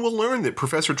later on we'll learn that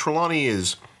Professor Trelawney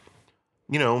is,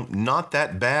 not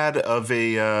that bad of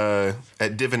a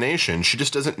at divination. She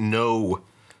just doesn't know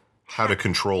how to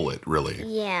control it, really.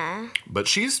 Yeah. But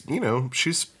she's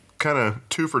kind of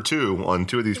 2 for 2 on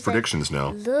 2 of these predictions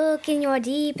now. Look in your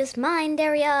deepest mind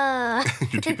area.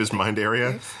 Your deepest mind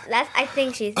area? I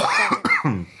think she said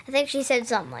I think she said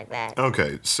something like that.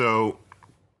 Okay, so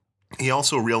he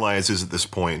also realizes at this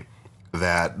point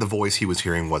that the voice he was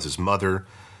hearing was his mother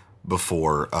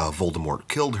before Voldemort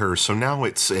killed her. So now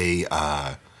it's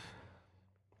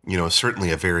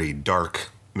certainly a very dark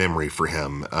memory for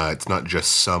him. It's not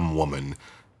just some woman.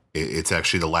 It's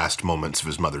actually the last moments of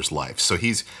his mother's life. So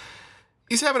he's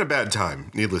having a bad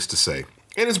time, needless to say.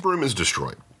 And his broom is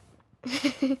destroyed.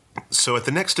 So at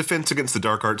the next Defense Against the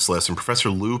Dark Arts lesson, Professor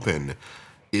Lupin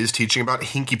is teaching about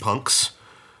hinky punks,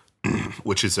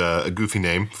 which is a goofy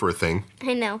name for a thing.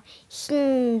 I know.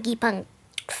 Hinky punk.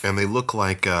 And they look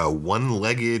like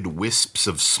one-legged wisps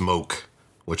of smoke,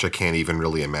 which I can't even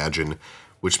really imagine,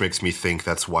 which makes me think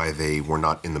that's why they were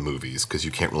not in the movies, because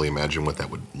you can't really imagine what that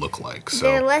would look like. So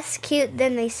they're less cute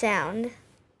than they sound.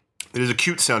 It is a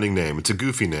cute-sounding name. It's a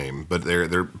goofy name, but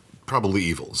they're probably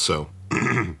evil, so...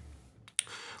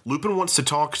 Lupin wants to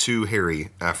talk to Harry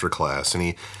after class,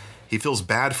 and he feels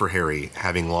bad for Harry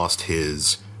having lost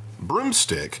his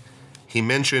broomstick. He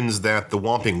mentions that the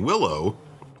Whomping Willow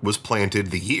was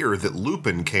planted the year that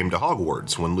Lupin came to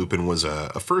Hogwarts, when Lupin was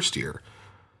a first year.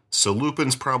 So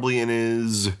Lupin's probably in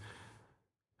his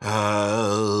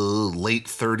late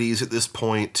 30s at this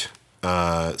point.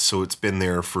 So it's been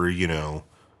there for,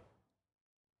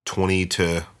 20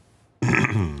 to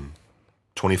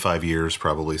 25 years,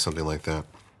 probably, something like that.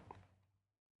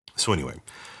 So anyway,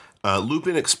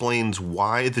 Lupin explains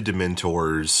why the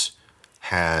Dementors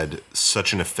had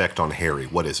such an effect on Harry.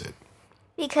 What is it?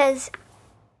 Because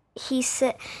he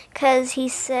said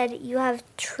you have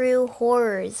true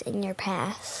horrors in your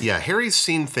past. Yeah, Harry's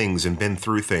seen things and been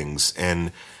through things,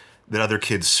 and that other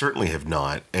kids certainly have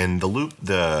not. And the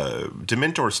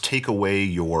Dementors take away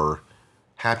your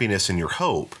happiness and your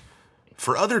hope.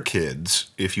 For other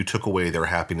kids, if you took away their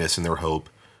happiness and their hope,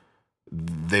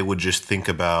 they would just think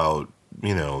about,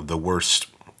 the worst.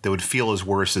 They would feel as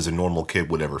worse as a normal kid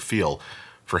would ever feel.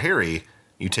 For Harry,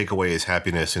 you take away his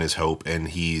happiness and his hope, and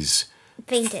he's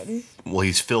fainted. Well,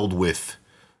 he's filled with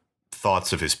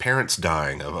thoughts of his parents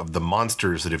dying, of the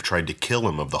monsters that have tried to kill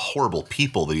him, of the horrible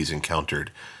people that he's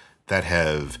encountered that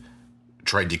have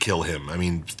tried to kill him. I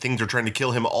mean, things are trying to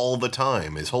kill him all the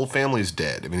time. His whole family's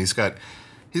dead. I mean, he's got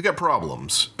he's got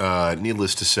problems,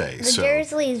 needless to say. The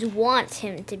Dursleys want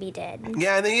him to be dead.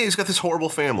 Yeah, and then he's got this horrible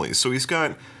family. So he's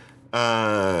got,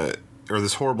 or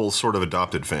this horrible sort of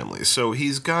adopted family. So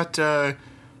he's got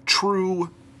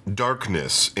true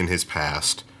darkness in his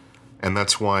past, and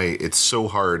that's why it's so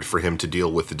hard for him to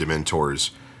deal with the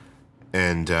Dementors.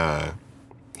 And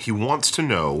he wants to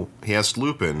know, he asked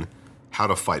Lupin how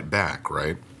to fight back,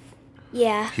 right?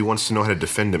 Yeah. He wants to know how to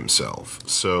defend himself.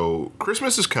 So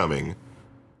Christmas is coming,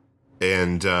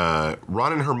 and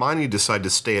Ron and Hermione decide to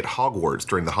stay at Hogwarts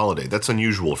during the holiday. That's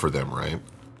unusual for them, right?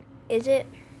 Is it?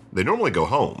 They normally go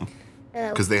home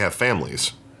because they have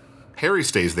families. Harry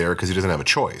stays there because he doesn't have a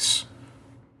choice.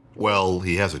 Well,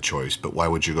 he has a choice, but why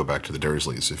would you go back to the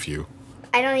Dursleys if you...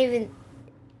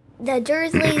 The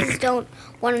Dursleys don't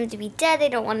want him to be dead. They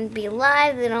don't want him to be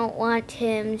alive. They don't want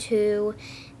him to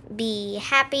be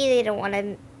happy. They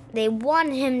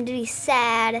want him to be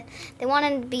sad. They want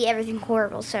him to be everything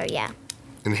horrible, so yeah.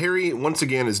 And Harry, once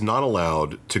again, is not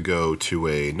allowed to go to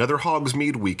another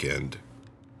Hogsmeade weekend.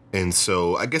 And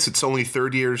so I guess it's only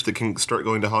third years that can start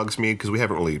going to Hogsmeade, because we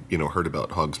haven't really, heard about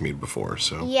Hogsmeade before,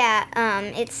 so... Yeah,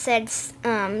 it said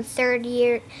third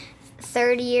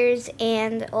years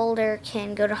and older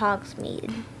can go to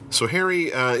Hogsmeade. So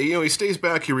Harry, he stays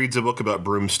back, he reads a book about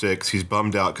broomsticks, he's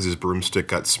bummed out because his broomstick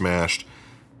got smashed.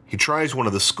 He tries one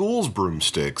of the school's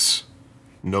broomsticks,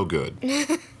 no good.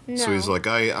 No. So he's like,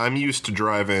 I'm used to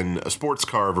driving a sports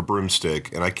car of a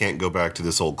broomstick, and I can't go back to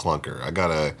this old clunker. I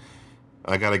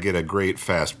gotta get a great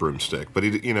fast broomstick. But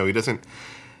he doesn't...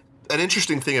 An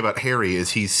interesting thing about Harry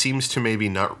is he seems to maybe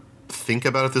not think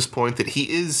about at this point that he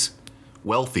is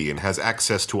wealthy and has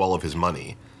access to all of his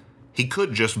money. He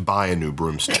could just buy a new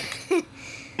broomstick.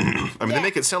 They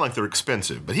make it sound like they're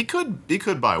expensive, but he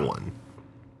could buy one.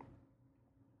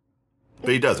 But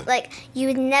he doesn't. You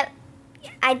would never...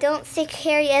 I don't think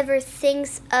Harry ever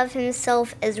thinks of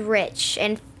himself as rich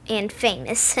and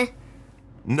famous.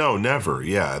 No, never.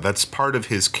 Yeah, that's part of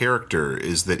his character,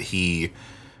 is that he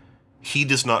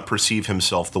does not perceive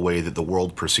himself the way that the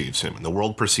world perceives him. And the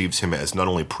world perceives him as not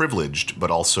only privileged,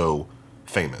 but also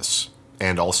famous.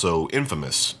 And also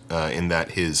infamous, in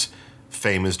that his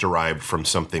fame is derived from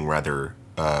something rather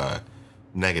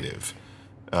negative.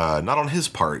 Not on his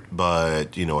part,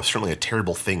 but, certainly a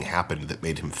terrible thing happened that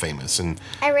made him famous. And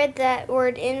I read that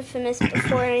word infamous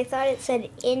before, and I thought it said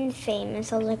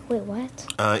infamous. I was like, wait,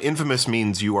 what? Infamous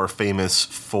means you are famous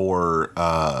for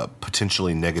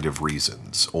potentially negative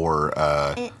reasons, or...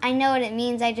 I know what it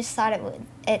means. I just thought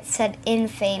it said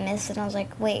infamous, and I was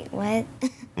like, wait, what?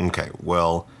 Okay,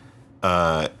 well,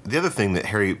 the other thing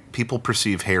that people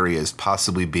perceive Harry as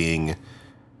possibly being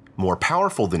more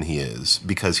powerful than he is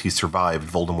because he survived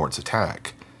Voldemort's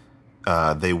attack.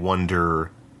 They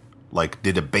wonder,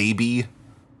 did a baby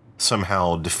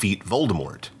somehow defeat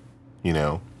Voldemort?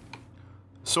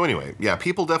 So anyway, yeah,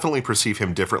 people definitely perceive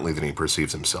him differently than he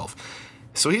perceives himself.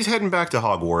 So he's heading back to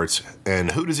Hogwarts,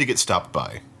 and who does he get stopped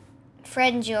by?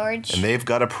 Fred and George. And they've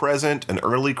got a present, an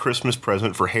early Christmas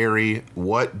present for Harry.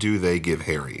 What do they give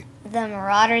Harry? The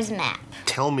Marauders map.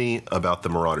 Tell me about the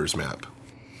Marauders map.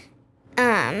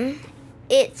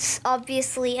 It's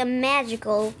obviously a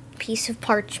magical piece of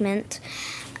parchment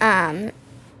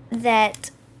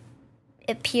that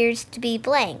appears to be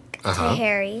blank to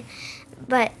Harry.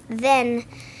 But then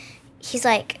he's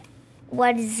like,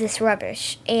 what is this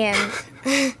rubbish? And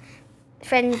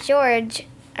Fred and George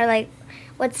are like,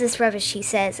 what's this rubbish, he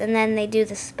says. And then they do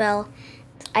the spell,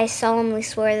 I solemnly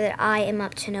swear that I am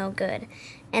up to no good.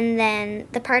 And then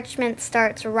the parchment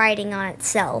starts writing on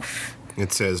itself.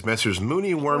 It says, Messrs.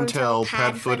 Mooney, Wormtail,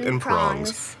 Padfoot, and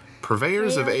Prongs,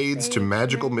 purveyors of aids to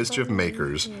magical mischief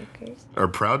makers, are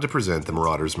proud to present the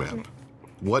Marauders Map.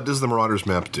 What does the Marauders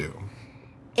Map do?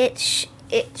 It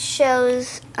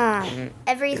shows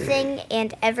everything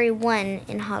and everyone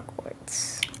in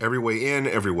Hogwarts. Every way in,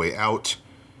 every way out,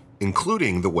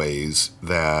 including the ways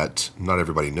that not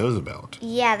everybody knows about.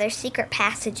 Yeah, they're secret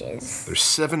passages. There's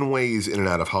 7 ways in and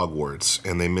out of Hogwarts,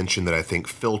 and they mentioned that I think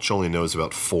Filch only knows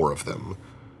about 4 of them.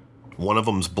 One of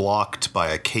them's blocked by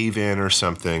a cave-in or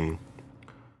something.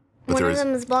 One of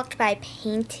them is blocked by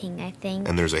painting, I think.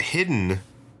 And there's a hidden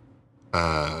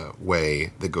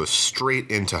way that goes straight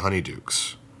into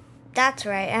Honeydukes. That's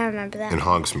right, I remember that. In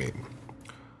Hogsmeade.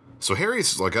 So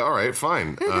Harry's like, all right,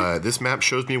 fine. This map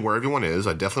shows me where everyone is.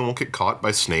 I definitely won't get caught by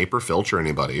Snape or Filch or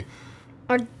anybody.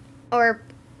 Or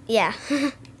yeah.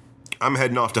 I'm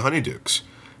heading off to Honeydukes.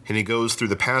 And he goes through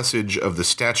the passage of the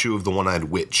statue of the One-Eyed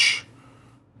Witch.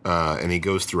 And he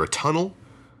goes through a tunnel.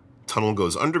 Tunnel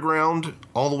goes underground,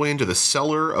 all the way into the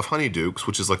cellar of Honeydukes,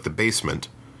 which is like the basement.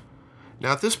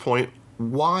 Now, at this point,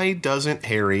 why doesn't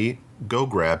Harry go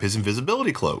grab his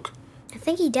invisibility cloak. I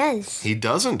think he does. He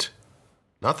doesn't.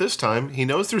 Not this time. He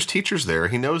knows there's teachers there.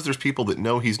 He knows there's people that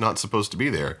know he's not supposed to be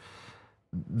there.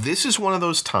 This is one of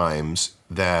those times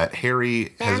that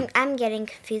Harry has... I'm getting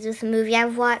confused with the movie.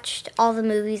 I've watched all the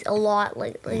movies a lot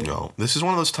lately. No. This is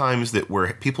one of those times that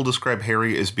where people describe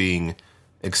Harry as being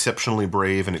exceptionally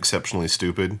brave and exceptionally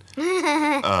stupid.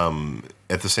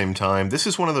 At the same time, this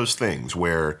is one of those things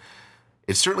where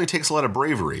it certainly takes a lot of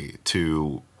bravery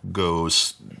to go,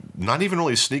 not even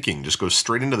really sneaking, just go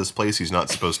straight into this place he's not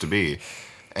supposed to be,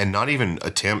 and not even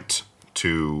attempt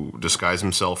to disguise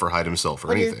himself or hide himself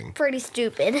or anything. Is pretty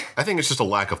stupid. I think it's just a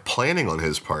lack of planning on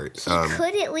his part. He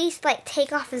could at least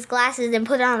take off his glasses and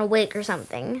put on a wig or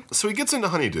something. So he gets into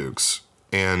Honeydukes,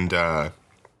 and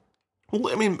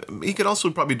he could also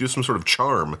probably do some sort of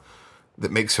charm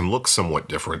that makes him look somewhat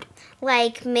different.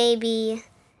 Like maybe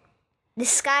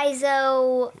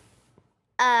Disguiso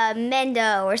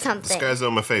Mendo or something.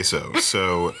 Disguiso Mephisto.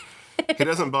 So he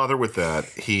doesn't bother with that.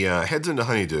 He heads into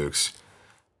Honeydukes,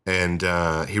 and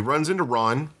he runs into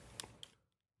Ron,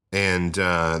 and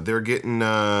they're getting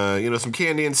some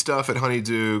candy and stuff at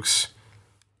Honeydukes,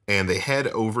 and they head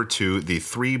over to the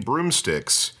Three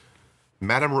Broomsticks.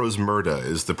 Madame Rosmerta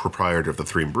is the proprietor of the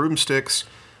Three Broomsticks,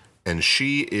 and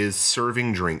she is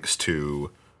serving drinks to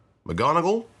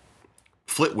McGonagall,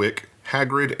 Flitwick,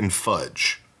 Hagrid, and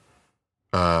Fudge.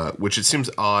 Which it seems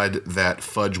odd that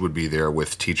Fudge would be there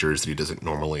with teachers that he doesn't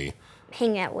normally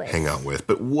hang out with.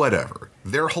 But whatever.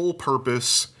 Their whole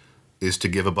purpose is to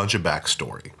give a bunch of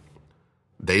backstory.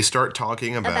 They start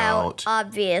talking about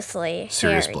obviously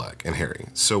Sirius Harry. Black and Harry.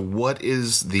 So what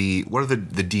are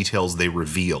the details they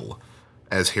reveal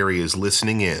as Harry is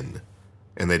listening in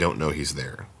and they don't know he's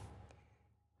there?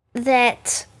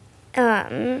 That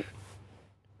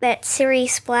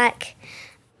Sirius Black,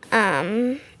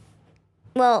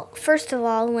 well, first of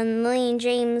all, when Lily and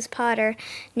James Potter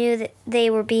knew that they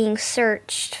were being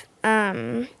searched,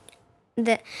 that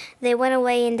they went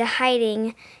away into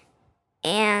hiding,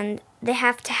 and they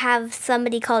have to have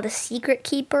somebody called a secret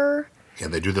keeper. Yeah,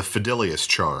 they do the Fidelius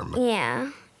charm.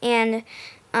 Yeah, and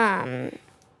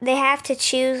they have to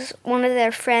choose one of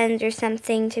their friends or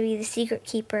something to be the secret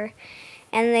keeper,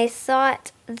 and they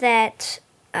thought that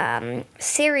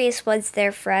Sirius was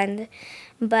their friend,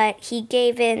 but he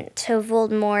gave in to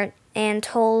Voldemort and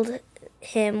told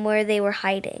him where they were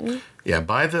hiding. Yeah,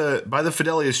 by the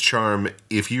Fidelius charm,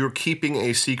 if you're keeping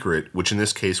a secret, which in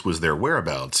this case was their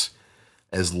whereabouts,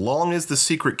 as long as the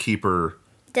secret keeper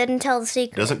doesn't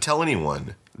tell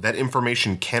anyone, that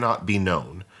information cannot be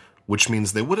known, which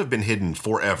means they would have been hidden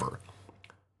forever.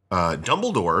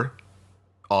 Dumbledore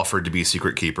offered to be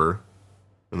secret keeper,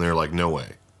 and they're like, no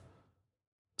way.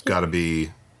 It's gotta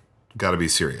be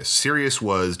Sirius. Sirius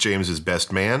was James's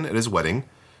best man at his wedding.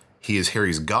 He is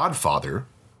Harry's godfather.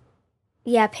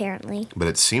 Yeah, apparently. But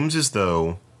it seems as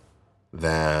though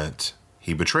that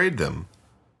he betrayed them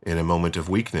in a moment of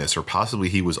weakness, or possibly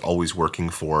he was always working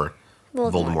for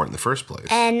Voldemort in the first place.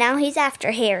 And now he's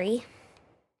after Harry.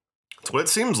 That's what it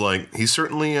seems like. He's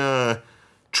certainly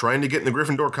trying to get in the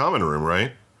Gryffindor common room,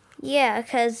 right? Yeah,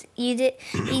 because you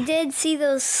did see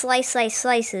those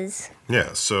slices.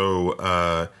 Yeah,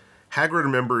 so Hagrid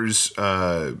remembers,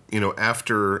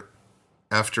 after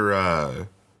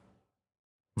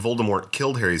Voldemort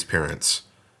killed Harry's parents,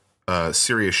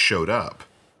 Sirius showed up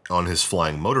on his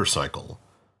flying motorcycle.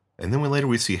 And then later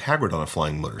we see Hagrid on a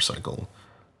flying motorcycle.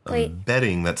 I'm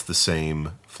betting that's the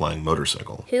same flying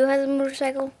motorcycle. Who has a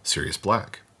motorcycle? Sirius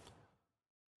Black.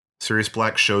 Sirius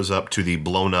Black shows up to the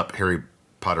blown-up Harry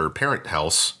Potter parent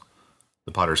house,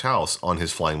 the Potter's house, on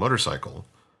his flying motorcycle.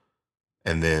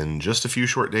 And then just a few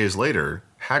short days later,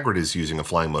 Hagrid is using a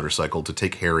flying motorcycle to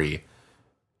take Harry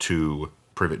to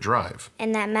Privet Drive.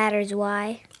 And that matters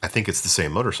why? I think it's the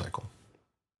same motorcycle.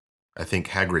 I think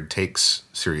Hagrid takes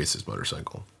Sirius's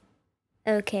motorcycle.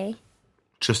 Okay.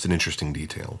 Just an interesting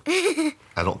detail. I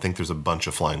don't think there's a bunch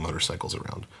of flying motorcycles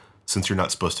around, since you're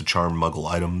not supposed to charm Muggle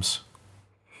items.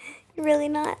 You're really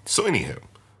not. So anywho,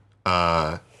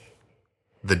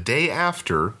 the day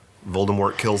after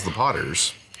Voldemort kills the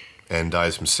Potters and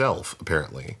dies himself,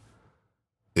 apparently,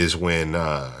 is when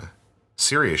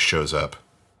Sirius shows up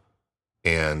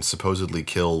and supposedly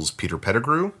kills Peter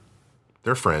Pettigrew,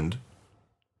 their friend,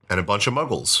 and a bunch of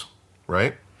Muggles,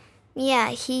 right? Yeah,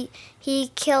 he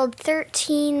killed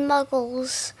 13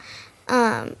 Muggles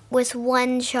with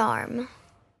one charm.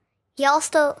 He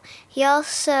also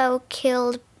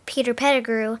killed Peter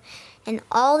Pettigrew, and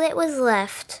all that was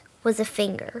left was a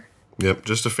finger. Yep,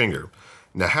 just a finger.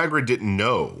 Now, Hagrid didn't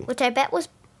know. Which I bet was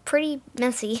pretty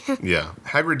messy. Yeah,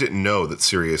 Hagrid didn't know that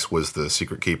Sirius was the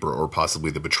secret keeper or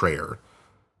possibly the betrayer.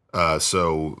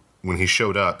 So when he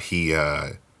showed up, he,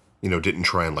 didn't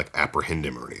try and, apprehend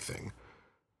him or anything.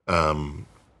 And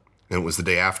it was the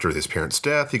day after his parents'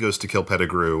 death. He goes to kill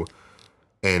Pettigrew,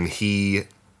 and the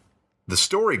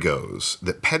story goes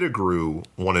that Pettigrew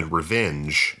wanted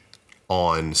revenge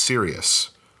on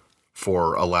Sirius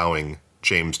for allowing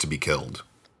James to be killed.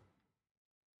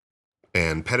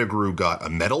 And Pettigrew got a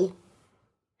medal.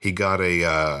 He got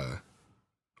a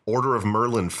Order of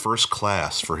Merlin First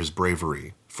Class for his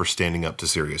bravery for standing up to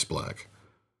Sirius Black.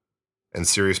 And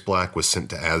Sirius Black was sent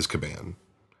to Azkaban.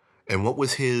 And what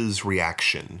was his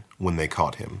reaction when they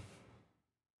caught him?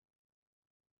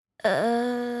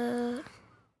 Do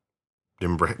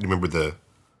you remember the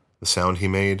sound he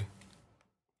made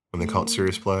when they caught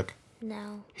Sirius Black?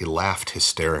 No. He laughed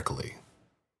hysterically.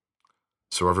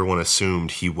 So everyone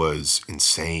assumed he was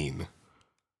insane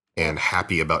and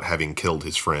happy about having killed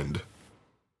his friend.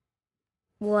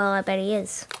 Well, I bet he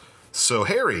is. So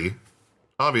Harry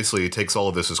obviously takes all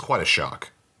of this as quite a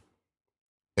shock.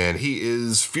 And he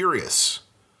is furious.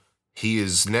 He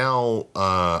is now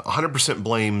 100%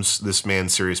 blames this man,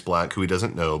 Sirius Black, who he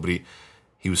doesn't know, but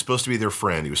he was supposed to be their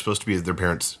friend. He was supposed to be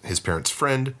his parents'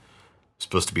 friend,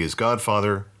 supposed to be his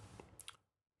godfather.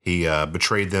 He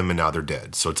betrayed them, and now they're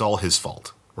dead. So it's all his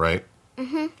fault, right?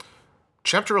 Mm-hmm.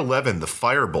 Chapter 11, The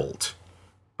Firebolt.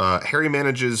 Harry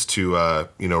manages to,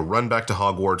 run back to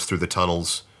Hogwarts through the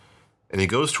tunnels, and he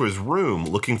goes to his room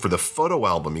looking for the photo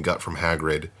album he got from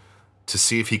Hagrid to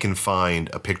see if he can find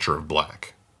a picture of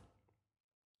Black.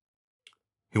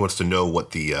 He wants to know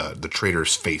what the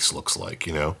traitor's face looks like,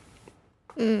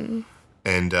 Mm.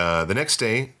 And the next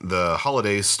day, the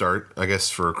holidays start, I guess,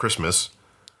 for Christmas.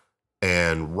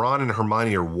 And Ron and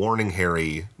Hermione are warning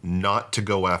Harry not to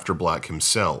go after Black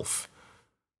himself.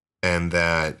 And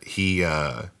that he,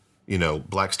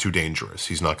 Black's too dangerous.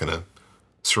 He's not going to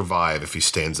survive if he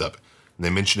stands up. And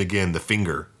they mention again the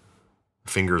finger.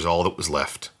 The finger is all that was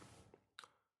left.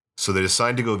 So they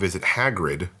decide to go visit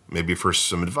Hagrid, maybe for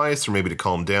some advice or maybe to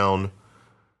calm down.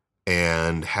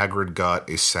 And Hagrid got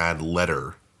a sad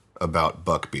letter about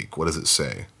Buckbeak. What does it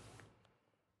say?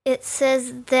 It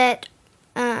says that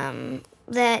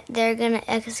they're going to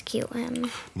execute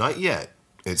him. Not yet.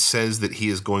 It says that he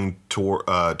is going to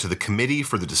the Committee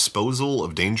for the Disposal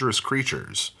of Dangerous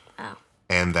Creatures. Oh.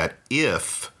 And that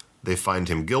if they find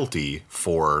him guilty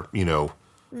for,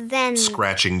 then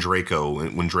scratching Draco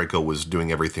when Draco was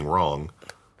doing everything wrong.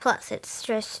 Plus, it's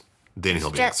just... Then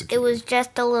he'll be executed. It was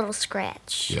just a little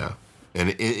scratch. Yeah.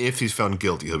 And if he's found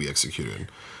guilty, he'll be executed.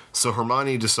 So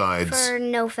Hermione decides... For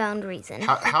no found reason.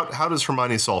 How does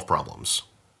Hermione solve problems?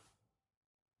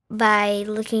 By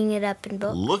looking it up in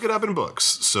books. Look it up in books.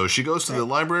 So she goes to the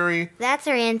library. That's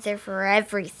her answer for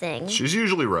everything. She's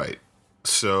usually right.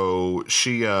 So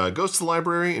she goes to the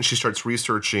library and she starts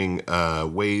researching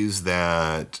ways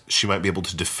that she might be able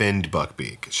to defend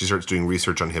Buckbeak. She starts doing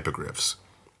research on hippogriffs.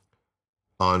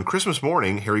 On Christmas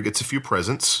morning, Harry gets a few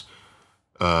presents.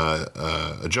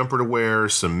 A jumper to wear,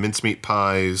 some mincemeat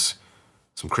pies,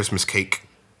 some Christmas cake,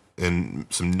 and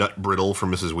some nut brittle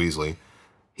from Mrs. Weasley.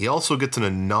 He also gets an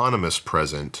anonymous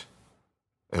present.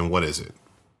 And what is it?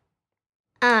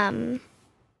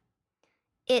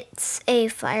 It's a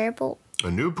firebolt.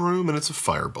 A new broom, and it's a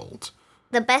firebolt.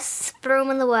 The best broom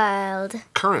in the world.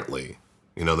 Currently.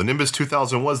 The Nimbus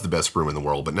 2000 was the best broom in the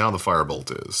world, but now the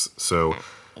firebolt is. So,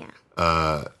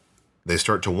 yeah. They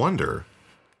start to wonder,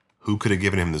 who could have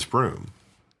given him this broom?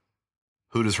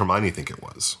 Who does Hermione think it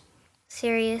was?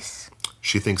 Sirius.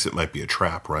 She thinks it might be a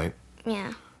trap, right?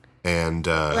 Yeah. And,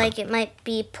 like it might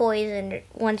be poisoned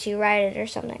once you ride it or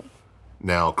something.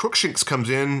 Now, Crookshanks comes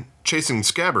in, chasing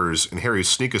Scabbers, and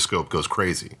Harry's sneakoscope goes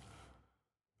crazy.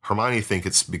 Hermione thinks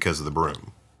it's because of the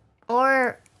broom.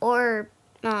 Or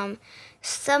I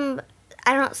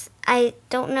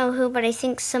don't know who, but I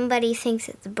think somebody thinks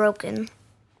it's broken.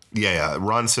 Yeah.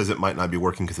 Ron says it might not be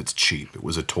working because it's cheap. It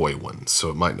was a toy one, so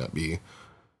it might not be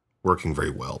working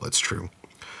very well. That's true.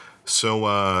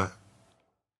 So,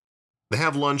 they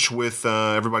have lunch with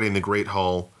everybody in the Great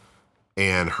Hall,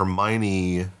 and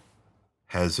Hermione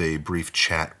has a brief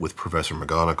chat with Professor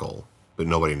McGonagall, but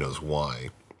nobody knows why.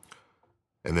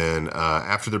 And then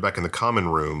after they're back in the common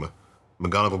room,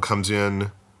 McGonagall comes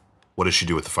in. What does she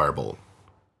do with the firebolt?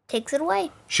 Takes it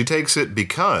away. She takes it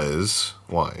because...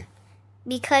 Why?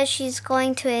 Because she's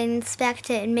going to inspect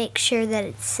it and make sure that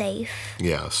it's safe.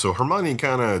 Yeah, so Hermione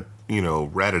kind of,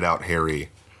 ratted out Harry.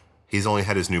 He's only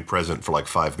had his new present for like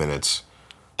 5 minutes.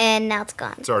 And now it's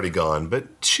gone. It's already gone, but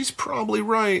she's probably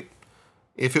right.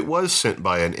 If it was sent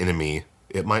by an enemy,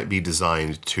 it might be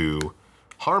designed to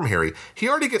harm Harry. He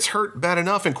already gets hurt bad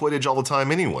enough in Quidditch all the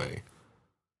time anyway.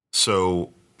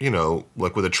 So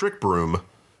like with a trick broom,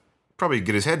 probably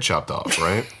get his head chopped off,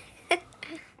 right?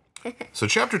 So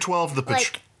chapter 12,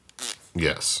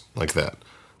 yes, like that.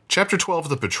 Chapter 12,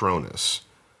 the Patronus.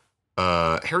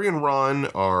 Harry and Ron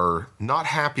are not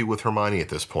happy with Hermione at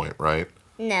this point, right?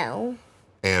 No.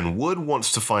 And Wood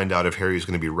wants to find out if Harry's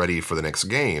going to be ready for the next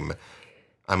game.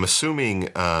 I'm assuming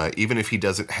even if he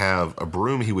doesn't have a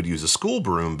broom, he would use a school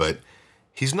broom, but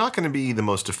he's not going to be the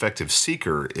most effective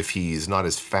seeker if he's not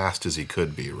as fast as he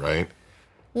could be, right?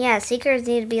 Yeah, seekers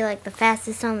need to be like the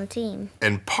fastest on the team.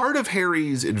 And part of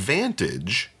Harry's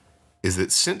advantage is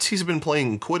that since he's been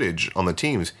playing Quidditch on the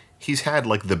teams, he's had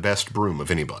like the best broom of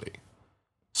anybody.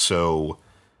 So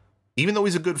even though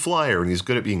he's a good flyer and he's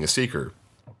good at being a seeker,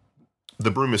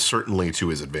 the broom is certainly to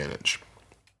his advantage.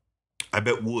 I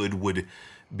bet Wood would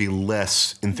be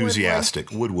less enthusiastic.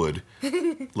 Wood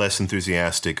less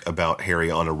enthusiastic about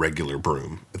Harry on a regular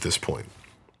broom at this point,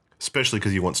 especially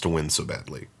because he wants to win so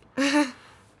badly.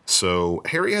 So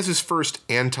Harry has his first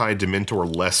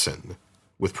anti-Dementor lesson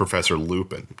with Professor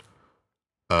Lupin.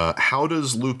 How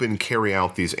does Lupin carry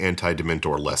out these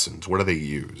anti-Dementor lessons? What do they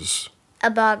use? A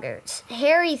boggart.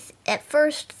 Harry at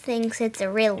first thinks it's a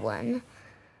real one,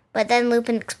 but then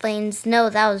Lupin explains, no,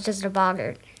 that was just a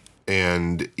boggart.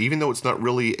 And even though it's not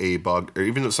really a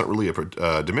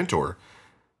Dementor,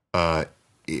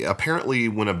 apparently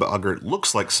when a boggart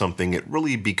looks like something, it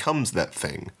really becomes that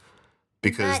thing.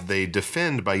 Because they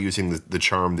defend by using the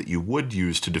charm that you would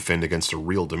use to defend against a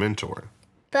real Dementor.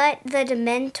 But the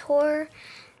Dementor,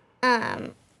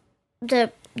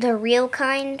 the real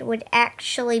kind, would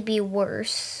actually be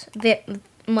worse.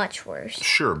 Much worse.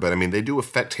 Sure, but I mean, they do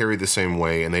affect Harry the same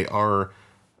way, and they are...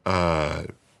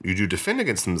 you do defend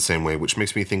against them the same way, which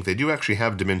makes me think they do actually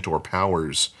have Dementor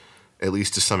powers, at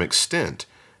least to some extent.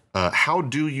 How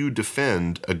do you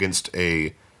defend against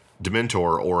a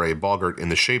Dementor or a boggart in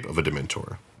the shape of a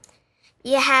Dementor?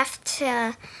 You have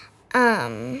to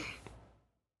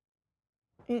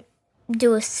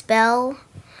do a spell.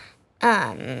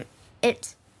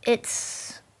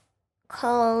 It's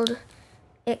called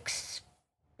Expecto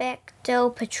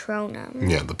Patronum.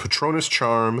 Yeah, the Patronus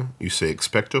charm. You say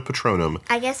Expecto Patronum.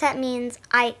 I guess that means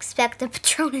I expect a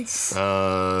Patronus.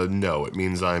 No, it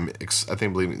means I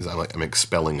believe it means I'm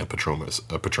expelling a Patronus.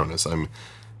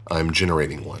 I'm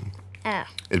generating one. Oh.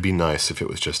 It'd be nice if it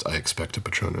was just I expect a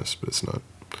Patronus, but it's not.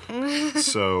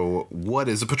 So, what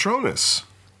is a Patronus?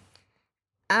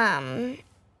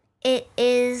 It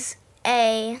is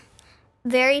a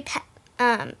very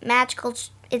magical.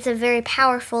 It's a very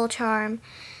powerful charm.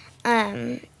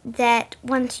 That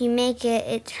once you make it,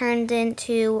 it turns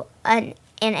into an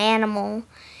animal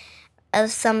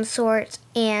of some sort,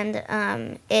 and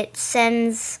it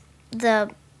sends the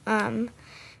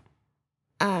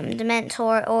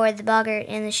Dementor or the boggart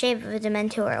in the shape of a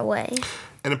Dementor away.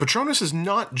 And a Patronus is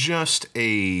not just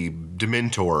a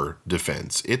Dementor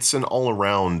defense; it's an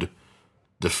all-around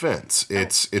defense.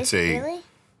 It's a really?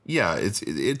 Yeah,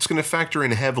 it's going to factor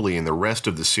in heavily in the rest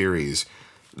of the series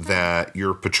that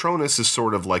your Patronus is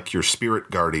sort of like your spirit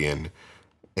guardian,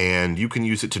 and you can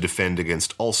use it to defend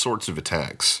against all sorts of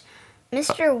attacks.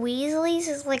 Mr. Weasley's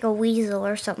is like a weasel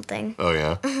or something. Oh,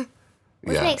 yeah?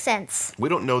 Which makes sense. We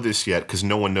don't know this yet because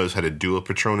no one knows how to do a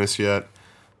Patronus yet,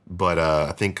 but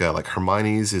I think like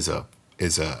Hermione's is a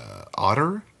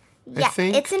otter, Yeah, I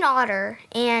think? it's an otter,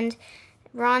 and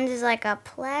Ron's is like a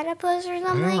platypus or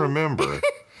something. I don't remember.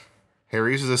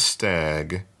 Harry's is a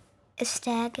stag. A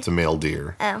stag? It's a male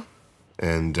deer. Oh.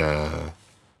 And,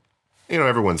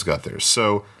 everyone's got theirs.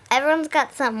 So Everyone's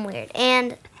got something weird.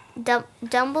 And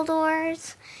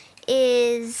Dumbledore's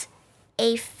is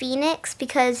a phoenix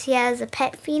because he has a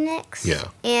pet phoenix. Yeah.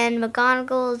 And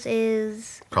McGonagall's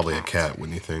is... probably a cat,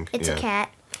 wouldn't you think? It's a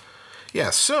cat. Yeah,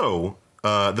 so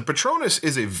the Patronus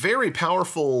is a very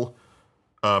powerful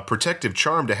protective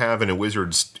charm to have in a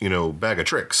wizard's, bag of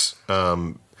tricks.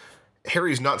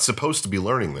 Harry's not supposed to be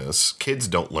learning this. Kids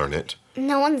don't learn it.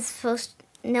 No one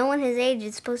his age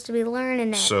is supposed to be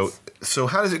learning it. So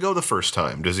how does it go the first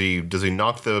time? Does he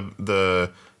knock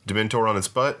the Dementor on its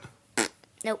butt?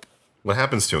 Nope. What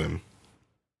happens to him?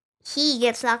 He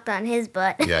gets knocked on his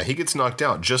butt. Yeah, he gets knocked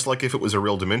out. Just like if it was a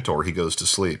real Dementor, he goes to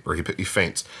sleep, or he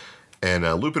faints. And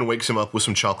Lupin wakes him up with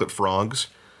some chocolate frogs,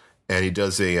 and he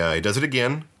does it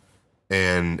again.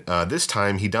 And this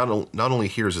time, he not only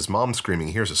hears his mom screaming,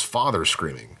 he hears his father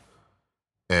screaming.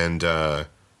 And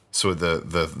so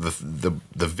the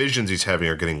visions he's having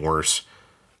are getting worse.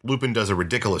 Lupin does a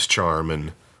ridiculous charm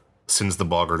and sends the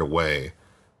boggart away.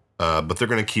 But they're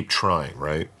going to keep trying,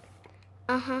 right?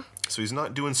 Uh-huh. So he's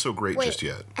not doing so great just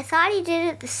yet. I thought he did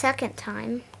it the second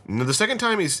time. No, the second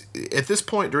time at this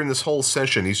point during this whole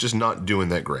session, he's just not doing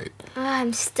that great.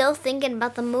 I'm still thinking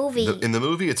about the movie. In the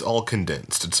movie, it's all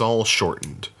condensed. It's all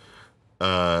shortened.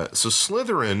 So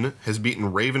Slytherin has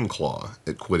beaten Ravenclaw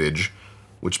at Quidditch,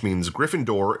 which means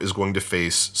Gryffindor is going to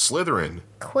face Slytherin.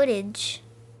 Quidditch.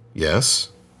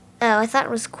 Yes? Oh, I thought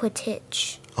it was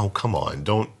Quidditch. Oh, come on.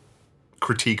 Don't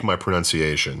critique my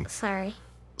pronunciation. Sorry.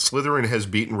 Slytherin has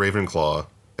beaten Ravenclaw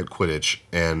at Quidditch,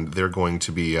 and they're going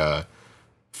to be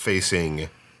facing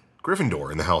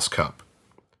Gryffindor in the House Cup.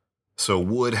 So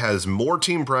Wood has more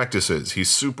team practices. He's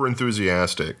super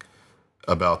enthusiastic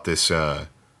about this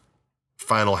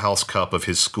final House Cup of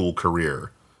his school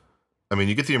career. I mean,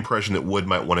 you get the impression that Wood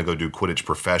might want to go do Quidditch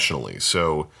professionally,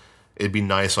 so it'd be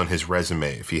nice on his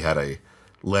resume if he had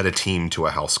led a team to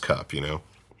a House Cup, you know?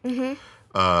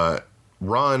 Mm-hmm.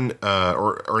 Ron,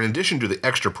 or in addition to the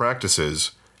extra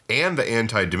practices and the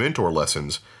anti-Dementor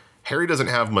lessons, Harry doesn't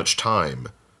have much time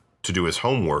to do his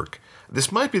homework.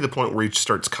 This might be the point where he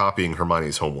starts copying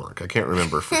Hermione's homework. I can't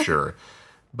remember for sure.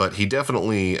 But he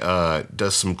definitely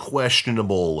does some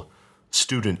questionable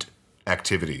student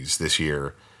activities this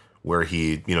year where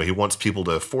he wants people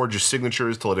to forge his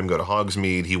signatures to let him go to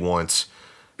Hogsmeade. He wants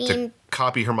to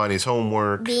copy Hermione's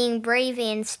homework. Being brave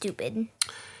and stupid.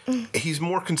 He's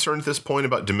more concerned at this point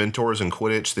about Dementors and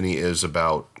Quidditch than he is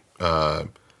about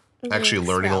actually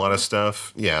learning a lot of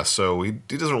stuff. Yeah, so he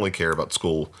doesn't really care about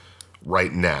school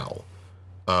right now.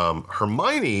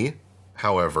 Hermione,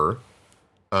 however,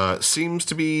 seems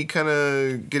to be kind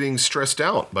of getting stressed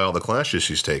out by all the classes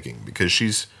she's taking because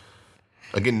she's,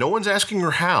 again, no one's asking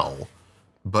her how,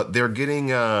 but they're getting,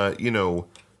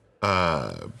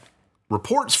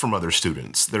 reports from other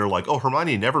students that are like, oh,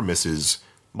 Hermione never misses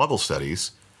Muggle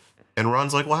studies. And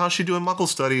Ron's like, well, how's she doing Muggle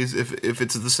studies if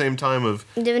it's at the same time of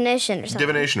divination or something?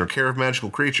 Divination or care of magical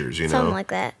creatures, you know? Something like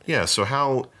that. Yeah, so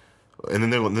how... And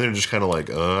then they're just kind of like,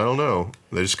 I don't know.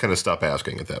 They just kind of stop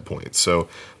asking at that point. So,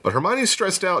 but Hermione's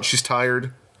stressed out. She's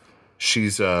tired.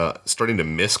 She's starting to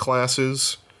miss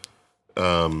classes.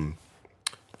 Ron's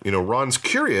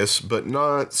curious, but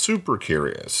not super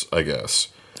curious, I guess.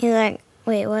 He's like,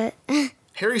 wait, what?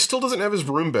 Harry still doesn't have his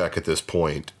broom back at this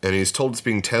point, and he's told it's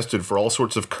being tested for all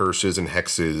sorts of curses and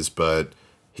hexes, but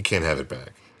he can't have it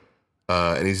back.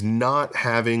 And he's not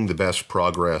having the best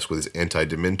progress with his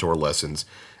anti-Dementor lessons.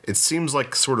 It seems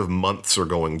like sort of months are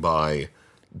going by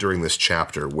during this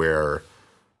chapter where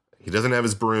he doesn't have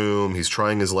his broom, he's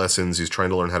trying his lessons, he's trying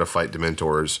to learn how to fight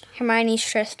Dementors. Hermione's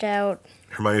stressed out,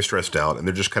 and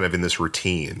they're just kind of in this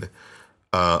routine.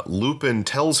 Lupin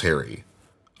tells Harry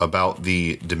about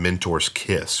the Dementor's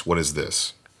kiss. What is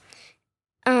this?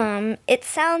 It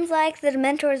sounds like the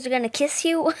Dementors are going to kiss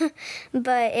you,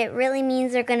 but it really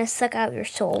means they're going to suck out your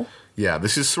soul. Yeah,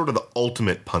 this is sort of the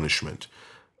ultimate punishment.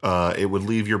 It would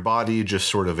leave your body just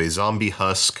sort of a zombie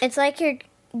husk. It's like you're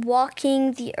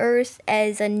walking the earth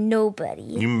as a nobody.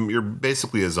 You're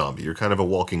basically a zombie. You're kind of a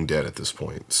walking dead at this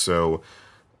point. So,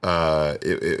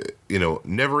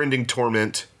 never-ending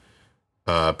torment,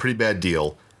 pretty bad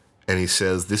deal. And he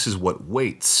says this is what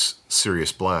waits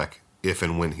Sirius Black if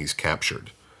and when he's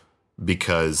captured.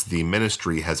 Because the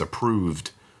Ministry has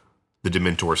approved the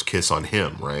Dementor's kiss on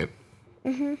him, right?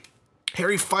 Mm-hmm.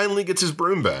 Harry finally gets his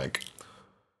broom back.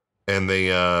 And they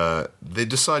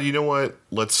decide, you know what?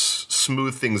 Let's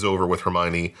smooth things over with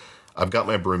Hermione. I've got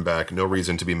my broom back. No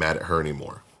reason to be mad at her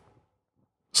anymore.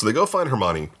 So they go find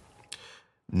Hermione.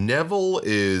 Neville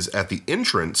is at the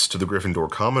entrance to the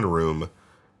Gryffindor common room.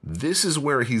 This is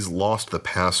where he's lost the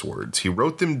passwords. He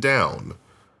wrote them down,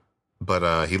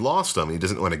 but he lost them. He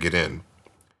doesn't want to get in.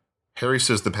 Harry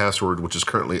says the password, which is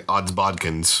currently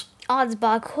Oddsbodkins.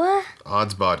 Oddsbodkins?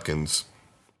 Oddsbodkins.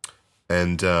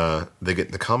 And they get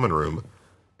in the common room,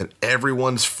 and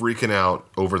everyone's freaking out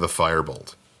over the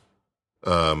firebolt.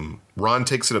 Ron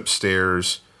takes it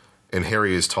upstairs, and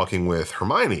Harry is talking with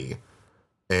Hermione,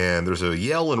 and there's a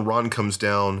yell, and Ron comes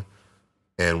down,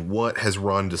 and what has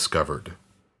Ron discovered?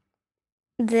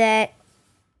 That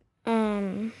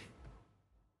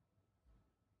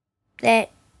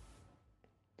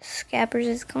Scabbers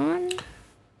is gone?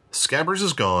 Scabbers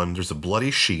is gone, there's a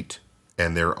bloody sheet,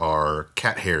 and there are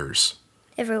cat hairs.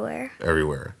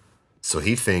 Everywhere. So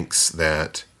he thinks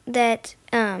that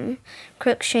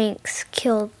Crookshanks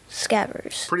killed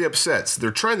Scabbers. Pretty upset. So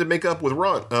they're trying to make up with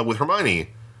Hermione,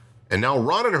 and now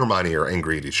Ron and Hermione are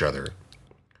angry at each other.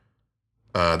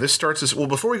 This starts as... Well,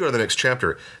 before we go to the next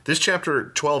chapter, this chapter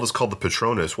 12 is called The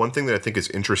Patronus. One thing that I think is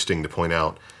interesting to point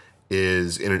out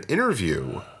is in an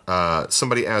interview,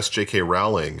 somebody asked J.K.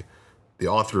 Rowling, the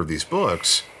author of these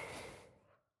books,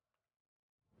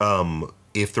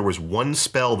 if there was one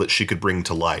spell that she could bring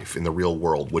to life in the real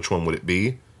world, which one would it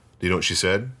be? Do you know what she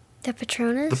said? The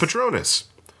Patronus? The Patronus.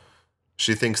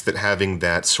 She thinks that having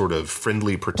that sort of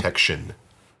friendly protection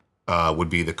would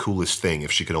be the coolest thing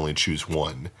if she could only choose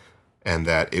one, and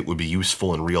that it would be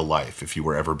useful in real life if you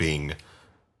were ever being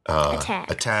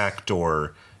attacked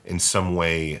or in some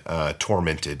way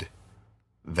tormented,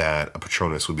 that a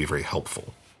Patronus would be very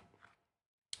helpful.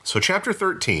 So Chapter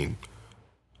 13,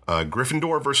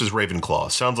 Gryffindor versus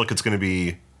Ravenclaw. Sounds like it's going to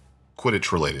be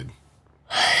Quidditch related.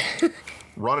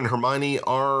 Ron and Hermione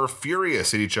are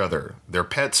furious at each other. Their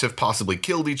pets have possibly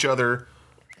killed each other.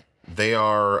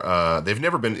 They've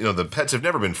never been, the pets have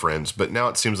never been friends, but now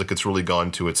it seems like it's really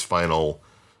gone to its final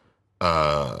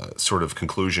sort of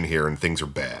conclusion here, and things are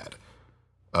bad.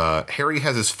 Harry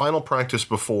has his final practice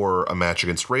before a match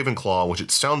against Ravenclaw, which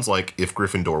it sounds like if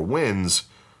Gryffindor wins,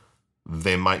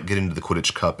 they might get into the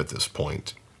Quidditch Cup at this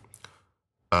point.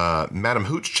 Madam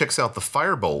Hooch checks out the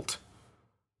Firebolt,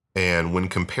 and when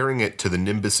comparing it to the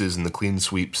Nimbuses and the Clean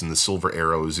Sweeps and the Silver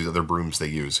Arrows, these other brooms they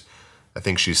use, I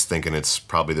think she's thinking it's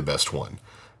probably the best one.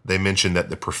 They mentioned that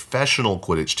the professional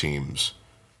Quidditch teams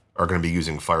are going to be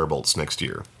using Firebolts next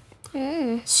year.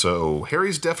 So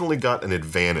Harry's definitely got an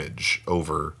advantage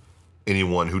over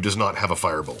anyone who does not have a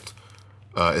Firebolt,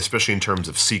 especially in terms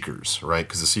of Seekers, right?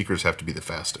 Because the Seekers have to be the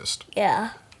fastest. Yeah.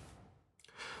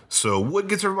 So Wood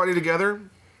gets everybody together.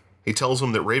 He tells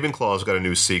them that Ravenclaw's got a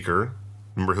new Seeker.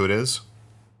 Remember who it is?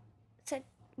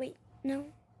 Wait, no.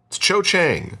 It's Cho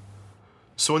Chang.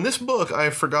 So in this book,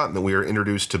 I've forgotten that we are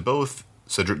introduced to both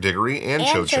Cedric Diggory and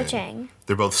Cho Chang.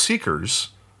 They're both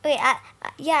Seekers. Wait,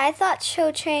 I thought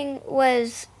Cho Chang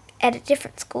was at a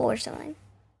different school or something.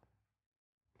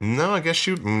 No, I guess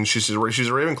she's a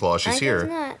Ravenclaw. She's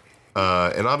here.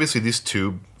 Not. And obviously these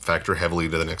two factor heavily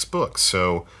to the next book.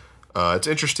 So it's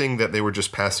interesting that they were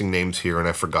just passing names here and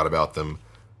I forgot about them.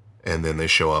 And then they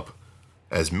show up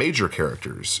as major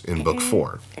characters in book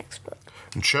 4. Next book.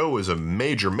 And Cho is a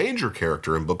major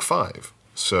character in book 5.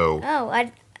 So. Oh,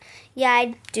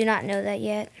 I do not know that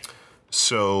yet.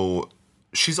 So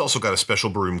she's also got a special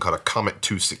broom called a Comet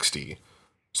 260.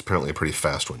 It's apparently a pretty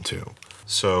fast one too.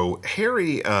 So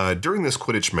Harry, during this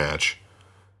Quidditch match,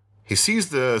 he sees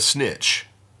the snitch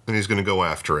and he's going to go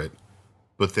after it.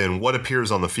 But then what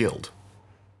appears on the field?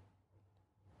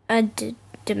 A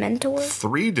Dementor?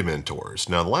 3 Dementors.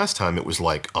 Now the last time it was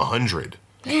like 100.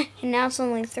 And now it's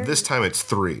only 30. This time it's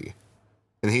 3.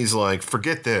 And he's like,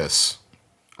 forget this.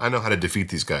 I know how to defeat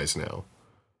these guys now.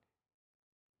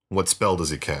 What spell does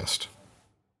he cast?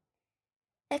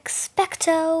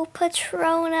 Expecto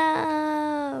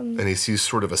Patronum. And he sees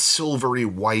sort of a silvery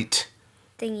white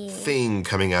thing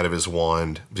coming out of his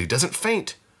wand. But he doesn't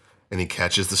faint. And he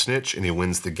catches the snitch and he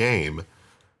wins the game.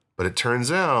 But it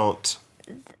turns out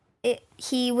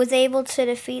he was able to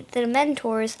defeat the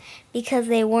Dementors because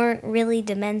they weren't really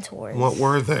Dementors. What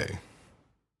were they?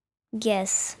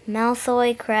 Yes,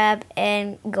 Malfoy, Crabbe,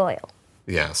 and Goyle.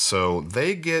 Yeah, so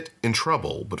they get in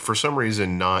trouble, but for some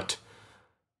reason not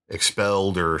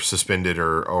expelled or suspended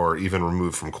or even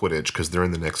removed from Quidditch because they're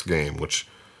in the next game, which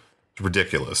is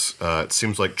ridiculous. It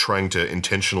seems like trying to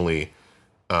intentionally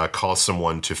cause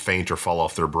someone to faint or fall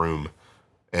off their broom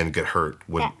and get hurt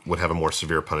would have a more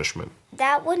severe punishment.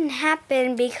 That wouldn't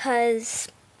happen because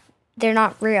they're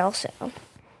not real, so.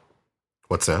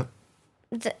 What's that?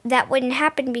 That wouldn't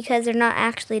happen because they're not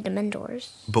actually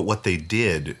Dementors. But what they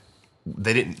did,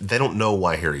 they don't know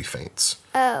why Harry faints.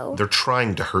 Oh. They're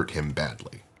trying to hurt him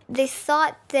badly. They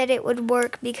thought that it would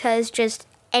work because just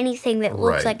anything that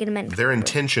looks like a Dementor. Their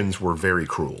intentions were very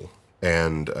cruel,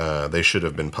 and they should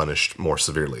have been punished more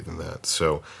severely than that.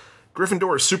 So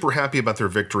Gryffindor is super happy about their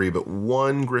victory, but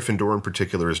one Gryffindor in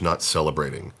particular is not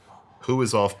celebrating. Who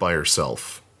is off by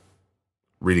herself?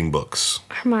 Reading books.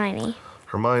 Hermione.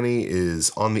 Hermione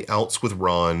is on the outs with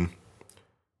Ron,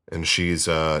 and she's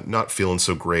not feeling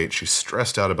so great. She's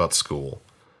stressed out about school.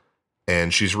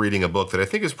 And she's reading a book that I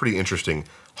think is pretty interesting,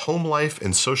 Home Life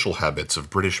and Social Habits of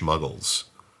British Muggles.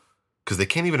 Because they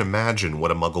can't even imagine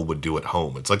what a Muggle would do at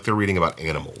home. It's like they're reading about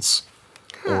animals.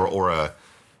 Or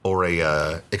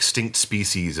a extinct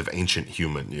species of ancient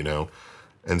human, you know?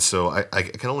 And so I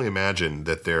can only imagine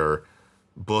that their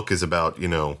book is about,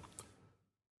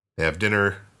 they have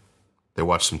dinner, they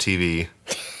watch some TV.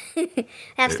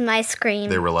 Have some ice cream.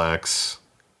 They relax.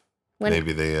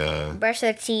 Maybe they brush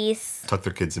their teeth. Tuck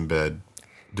their kids in bed.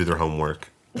 Do their homework.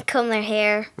 Comb their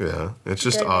hair. Yeah. It's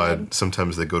just odd.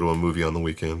 Sometimes they go to a movie on the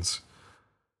weekends.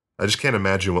 I just can't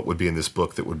imagine what would be in this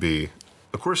book that would be...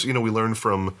 Of course, we learned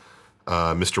from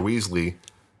Mr. Weasley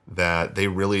that they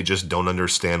really just don't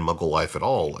understand Muggle life at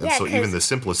all. And so even the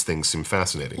simplest things seem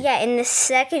fascinating. Yeah, in the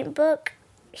second book,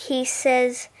 he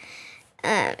says...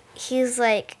 he's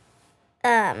like,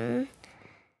 Now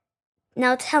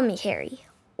tell me, Harry,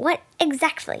 what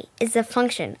exactly is the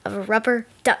function of a rubber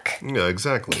duck? Yeah,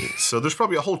 exactly. So there's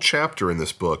probably a whole chapter in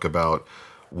this book about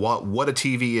what a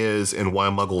TV is and why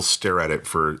muggles stare at it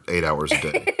for 8 hours a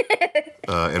day.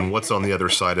 And what's on the other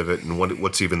side of it and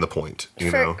what's even the point,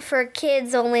 you know? For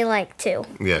kids only like 2.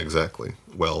 Yeah, exactly.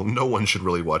 Well, no one should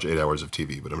really watch 8 hours of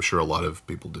TV, but I'm sure a lot of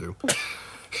people do.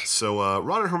 So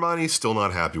Ron and Hermione still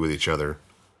not happy with each other.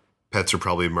 Pets are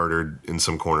probably murdered in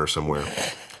some corner somewhere.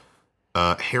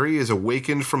 Harry is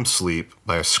awakened from sleep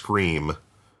by a scream.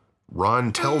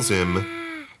 Ron tells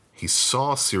him he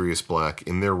saw Sirius Black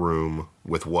in their room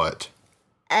with what?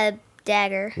 A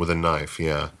dagger. With a knife,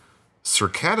 yeah. Sir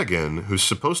Cadogan, who's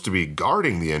supposed to be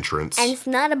guarding the entrance... And it's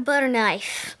not a butter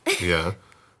knife. Yeah.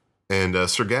 And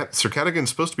Sir Cadogan's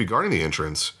supposed to be guarding the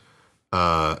entrance.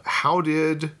 How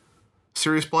did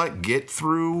Sirius Black get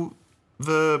through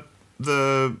the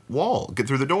wall, get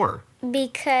through the door?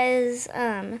 Because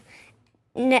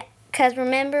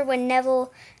remember when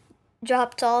Neville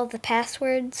dropped all the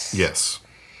passwords? Yes.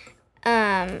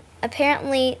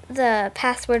 Apparently the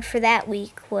password for that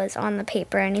week was on the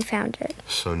paper and he found it.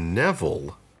 So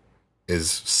Neville is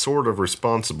sort of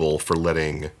responsible for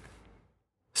letting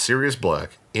Sirius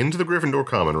Black into the Gryffindor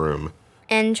common room.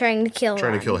 And trying to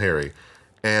kill Harry.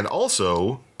 And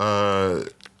also,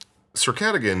 Sir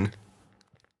Cadogan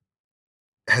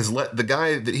has let the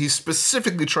guy that he's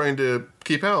specifically trying to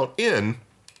keep out in.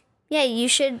 Yeah, you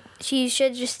should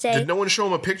just say... Did no one show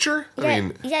him a picture?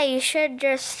 Yeah, you should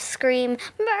just scream,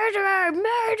 "Murderer!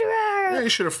 Murderer!" Yeah, he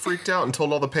should have freaked out and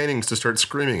told all the paintings to start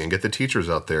screaming and get the teachers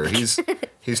out there. He's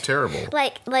terrible.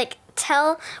 Like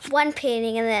tell one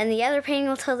painting and then the other painting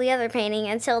will tell the other painting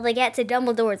until they get to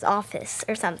Dumbledore's office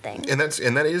or something. And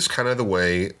that is kind of the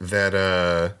way that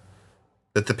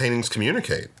that the paintings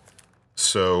communicate.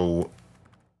 So...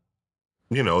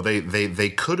 You know, they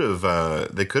could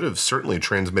have certainly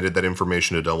transmitted that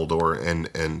information to Dumbledore,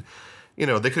 and you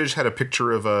know, they could have just had a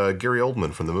picture of Gary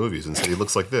Oldman from the movies and said he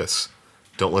looks like this.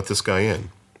 Don't let this guy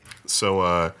in.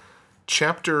 So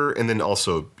chapter, and then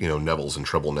also, you know, Neville's in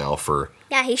trouble now for...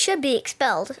 Yeah, he should be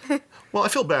expelled. Well, I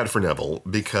feel bad for Neville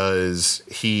because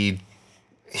he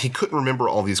couldn't remember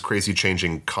all these crazy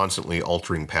changing, constantly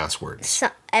altering passwords.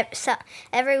 So,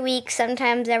 every week,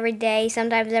 sometimes every day,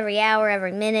 sometimes every hour,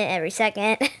 every minute, every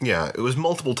second. Yeah, it was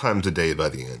multiple times a day by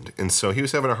the end. And so he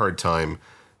was having a hard time,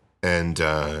 and,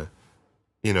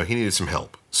 you know, he needed some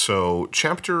help. So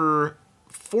chapter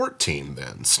 14,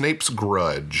 then, Snape's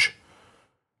Grudge.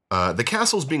 The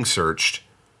castle's being searched.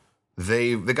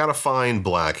 They got to find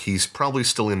Black. He's probably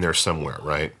still in there somewhere,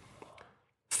 right?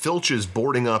 Filch is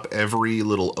boarding up every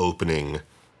little opening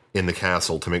in the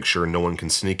castle to make sure no one can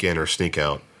sneak in or sneak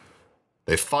out.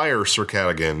 They fire Sir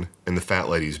Cadogan, and the fat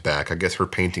lady's back. I guess her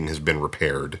painting has been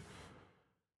repaired.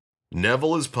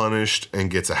 Neville is punished and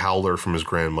gets a howler from his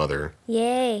grandmother.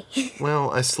 Yay.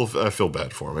 Well, I feel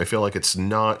bad for him. I feel like it's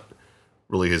not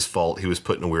really his fault. He was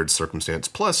put in a weird circumstance.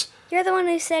 Plus... You're the one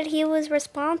who said he was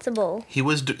responsible. He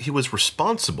was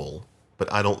responsible,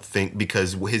 but I don't think...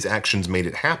 Because his actions made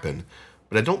it happen...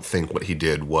 But I don't think what he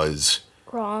did was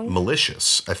wrong,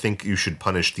 malicious. I think you should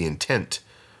punish the intent.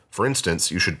 For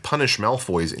instance, you should punish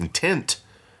Malfoy's intent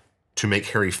to make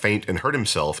Harry faint and hurt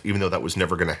himself, even though that was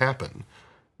never going to happen.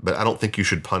 But I don't think you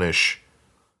should punish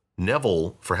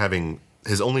Neville for having...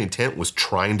 His only intent was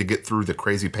trying to get through the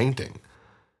crazy painting.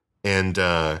 And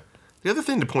the other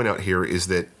thing to point out here is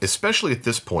that, especially at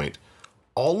this point,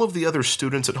 all of the other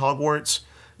students at Hogwarts,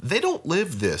 they don't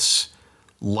live this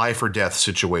life or death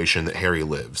situation that Harry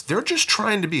lives. They're just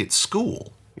trying to be at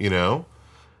school, you know?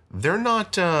 They're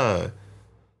not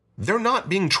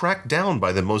being tracked down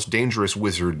by the most dangerous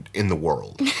wizard in the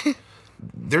world.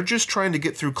 They're just trying to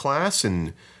get through class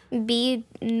and be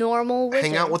normal wizards.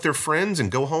 Hang out with their friends and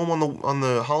go home on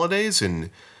the holidays and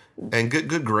get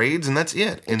good grades, and that's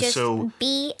it. And just so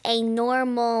be a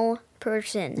normal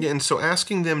person. Yeah, and so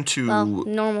asking them to... Well,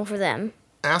 normal for them.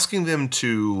 Asking them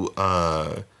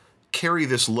to carry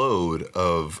this load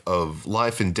of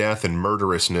life and death and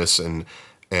murderousness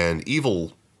and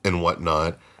evil and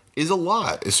whatnot is a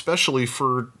lot, especially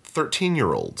for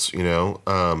 13-year-olds, you know?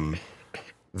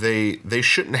 They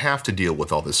shouldn't have to deal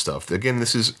with all this stuff. Again,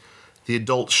 the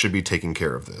adults should be taking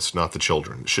care of this, not the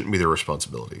children. It shouldn't be their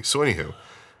responsibility. So anywho,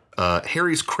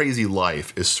 Harry's crazy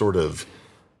life is sort of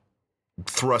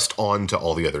thrust onto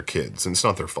all the other kids, and it's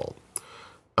not their fault.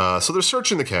 So they're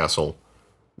searching the castle.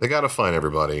 They got to find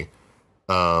everybody.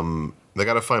 They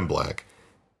got to find Black.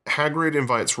 Hagrid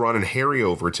invites Ron and Harry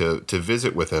over to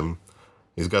visit with him.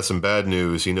 He's got some bad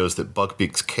news. He knows that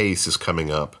Buckbeak's case is coming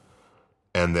up,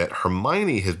 and that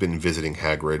Hermione has been visiting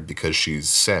Hagrid because she's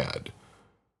sad.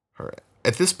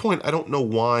 At this point, I don't know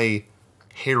why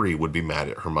Harry would be mad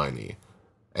at Hermione.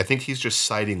 I think he's just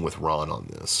siding with Ron on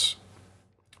this.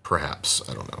 Perhaps.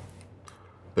 I don't know.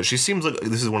 But she seems like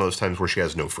this is one of those times where she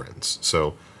has no friends.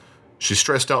 So she's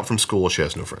stressed out from school. She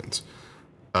has no friends.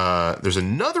 There's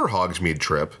another Hogsmeade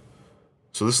trip.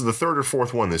 So this is the third or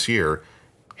fourth one this year.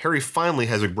 Harry finally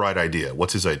has a bright idea.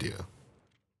 What's his idea?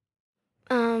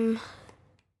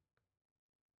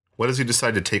 What does he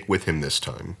decide to take with him this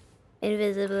time?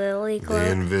 Invisibility cloak.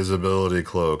 The invisibility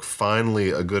cloak.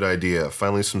 Finally a good idea.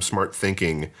 Finally some smart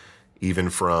thinking, even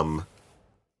from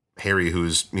Harry,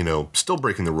 who's, still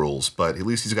breaking the rules, but at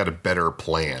least he's got a better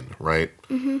plan, right?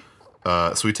 Mm-hmm.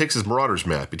 So he takes his Marauder's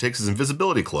map. He takes his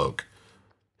invisibility cloak.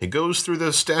 He goes through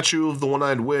the statue of the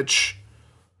One-Eyed Witch,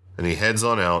 and he heads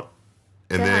on out.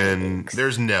 And then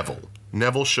there's Neville.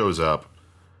 Neville shows up,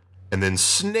 and then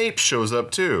Snape shows up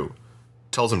too.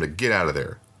 Tells him to get out of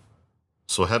there.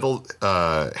 So Harry's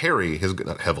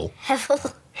got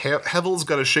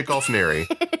to shake off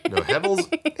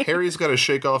Harry's got to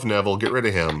shake off Neville, get rid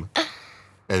of him.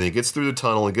 And he gets through the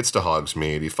tunnel and gets to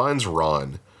Hogsmeade. He finds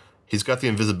Ron. He's got the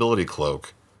invisibility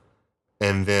cloak.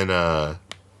 And then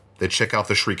they check out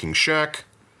the Shrieking Shack,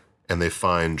 and they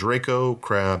find Draco,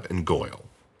 Crabbe, and Goyle.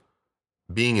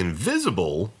 Being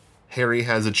invisible, Harry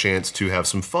has a chance to have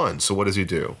some fun. So what does he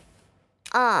do?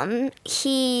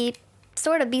 He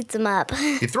sort of beats him up.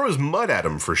 He throws mud at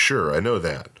him for sure. I know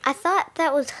that. I thought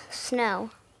that was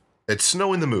snow. It's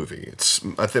snow in the movie.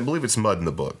 I believe it's mud in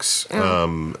the books.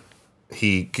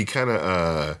 He kind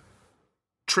of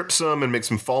trips them and makes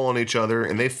them fall on each other,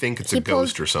 and they think it's a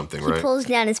ghost or something, right? He pulls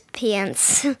down his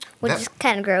pants, which is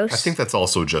kind of gross. I think that's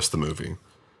also just the movie.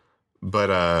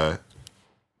 But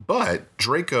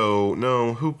Draco,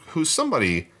 who's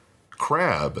somebody,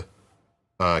 Crabbe,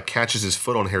 catches his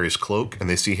foot on Harry's cloak, and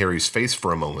they see Harry's face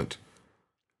for a moment.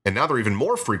 And now they're even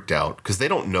more freaked out, because they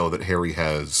don't know that Harry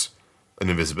has an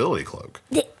invisibility cloak.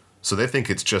 So they think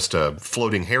it's just a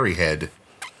floating Harry head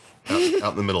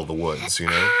out in the middle of the woods,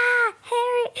 Harry.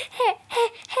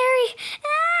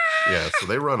 Yeah, so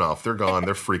they run off. They're gone.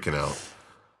 They're freaking out.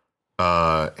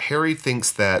 Harry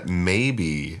thinks that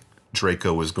maybe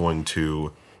Draco is going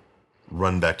to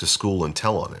run back to school and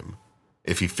tell on him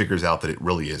if he figures out that it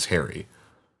really is Harry.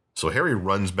 So Harry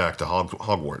runs back to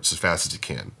Hogwarts as fast as he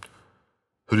can.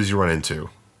 Who does he run into?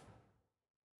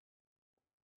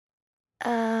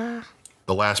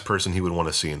 The last person he would want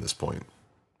to see in this point,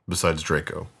 besides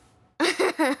Draco.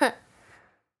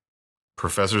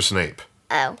 Professor Snape.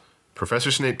 Oh.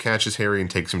 Professor Snape catches Harry and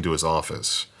takes him to his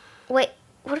office. Wait,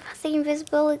 what about the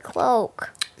invisibility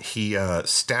cloak? He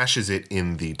stashes it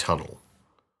in the tunnel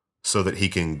so that he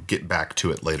can get back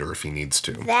to it later if he needs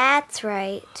to. That's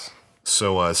right.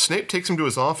 So Snape takes him to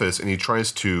his office, and he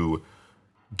tries to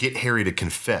get Harry to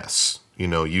confess.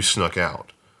 You snuck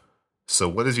out. So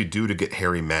what does he do to get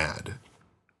Harry mad?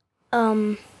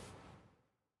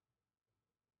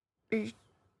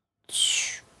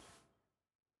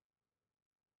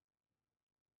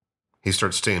 He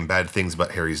starts saying bad things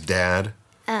about Harry's dad.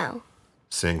 Oh.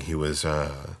 Saying he was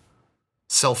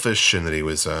selfish and that he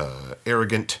was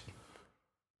arrogant.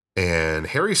 And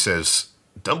Harry says,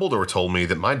 Dumbledore told me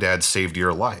that my dad saved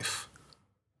your life.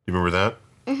 You remember that?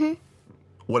 Mm-hmm.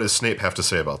 What does Snape have to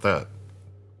say about that?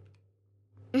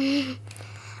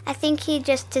 I think he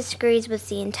just disagrees with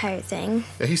the entire thing.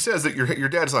 Yeah, he says that your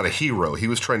dad's not a hero. He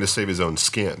was trying to save his own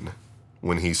skin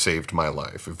when he saved my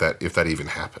life, if that even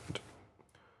happened.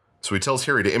 So he tells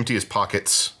Harry to empty his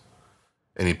pockets,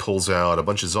 and he pulls out a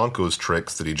bunch of Zonko's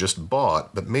tricks that he just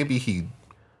bought, but maybe he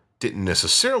didn't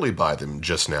necessarily buy them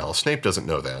just now. Snape doesn't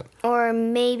know that. Or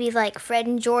maybe Fred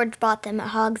and George bought them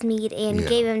at Hogsmeade and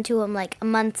gave them to him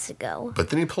months ago. But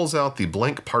then he pulls out the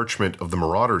blank parchment of the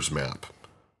Marauder's map,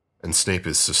 and Snape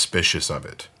is suspicious of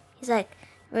it. He's like,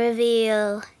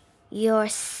 reveal your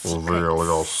secrets. Reveal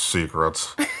your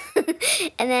secrets.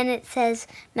 And then it says,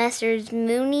 Messrs.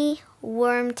 Moony,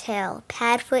 Wormtail,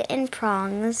 Padfoot, and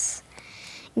Prongs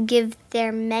give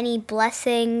their many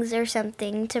blessings or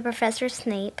something to Professor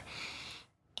Snape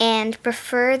and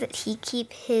prefer that he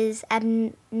keep his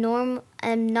abnormally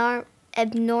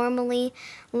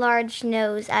large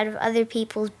nose out of other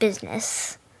people's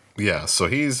business. Yeah, so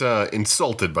he's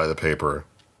insulted by the paper.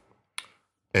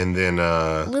 And then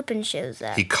Lupin shows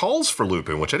up. He calls for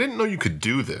Lupin, which I didn't know you could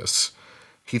do this.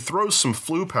 He throws some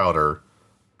flue powder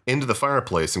into the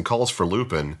fireplace and calls for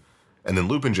Lupin, and then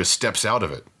Lupin just steps out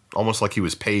of it, almost like he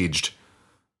was paged.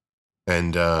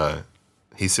 And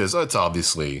he says, it's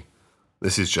obviously,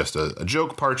 this is just a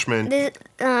joke parchment.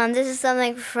 This is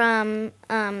something from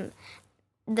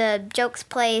the jokes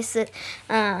place that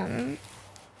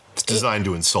It's designed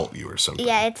to insult you or something.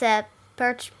 Yeah, it's a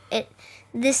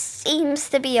this seems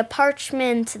to be a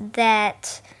parchment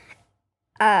that,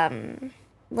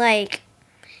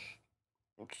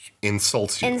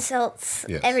 insults you. Insults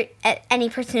Yes. any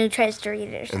person who tries to read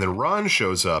it. And then Ron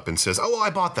shows up and says, "Oh, I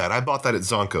bought that. I bought that at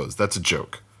Zonko's. That's a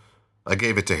joke. I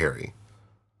gave it to Harry."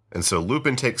 And so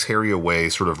Lupin takes Harry away,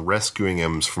 sort of rescuing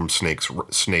him from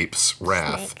Snape's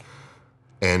wrath,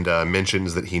 and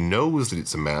mentions that he knows that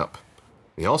it's a map.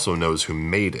 He also knows who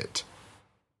made it,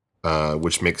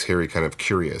 which makes Harry kind of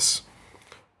curious.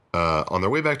 On their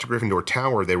way back to Gryffindor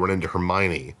Tower, they run into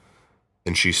Hermione,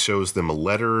 and she shows them a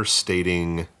letter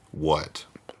stating what?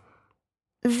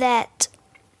 That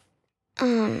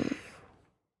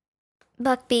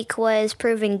Buckbeak was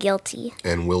proven guilty.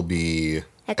 And will be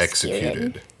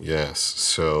executed. Yes.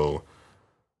 So,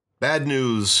 bad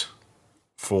news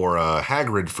for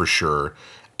Hagrid for sure,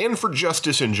 and for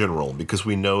justice in general, because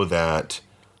we know that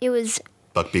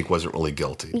Buckbeak wasn't really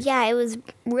guilty. Yeah, it was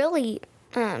really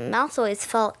Malfoy's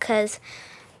fault, because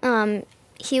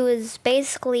he was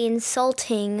basically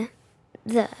insulting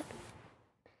the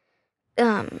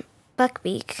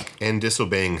Buckbeak. And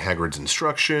disobeying Hagrid's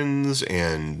instructions,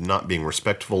 and not being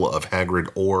respectful of Hagrid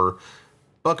or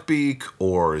Buckbeak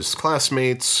or his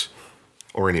classmates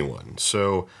or anyone.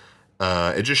 So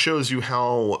it just shows you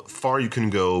how far you can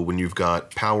go when you've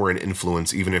got power and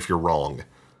influence, even if you're wrong,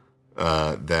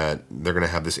 that they're going to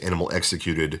have this animal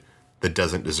executed that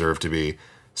doesn't deserve to be.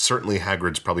 Certainly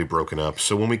Hagrid's probably broken up.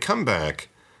 So when we come back,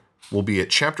 we'll be at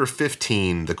Chapter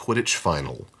 15, the Quidditch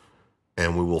Final,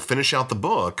 and we will finish out the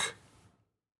book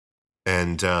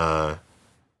and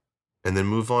then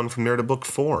move on from there to Book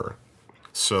 4.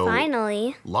 So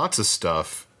finally, lots of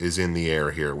stuff is in the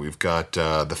air here. We've got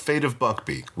the fate of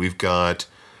Buckbeak. We've got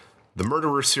the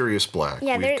murderer Sirius Black.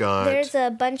 Yeah, there's a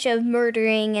bunch of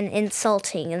murdering and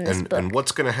insulting in this book. And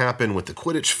what's going to happen with the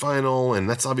Quidditch final, and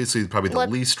that's obviously probably the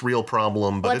least real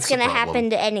problem, but what's going to happen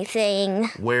to anything?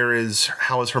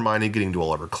 How is Hermione getting to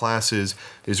all of her classes?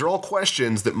 These are all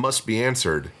questions that must be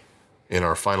answered in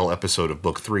our final episode of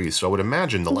Book 3. So I would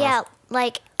imagine the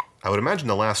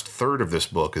last third of this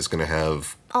book is going to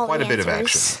have quite a bit of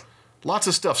action. Lots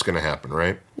of stuff's going to happen,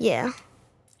 right? Yeah.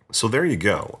 So there you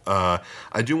go. I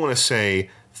do want to say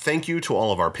thank you to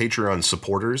all of our Patreon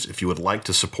supporters. If you would like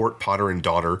to support Potter and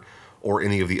Daughter or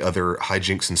any of the other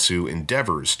Hijinks and Sue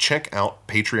endeavors, check out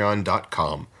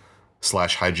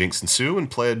patreon.com/Hijinks and Sue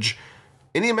and pledge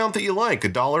any amount that you like,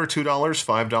 $1, $2,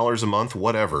 $5 a month,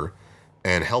 whatever,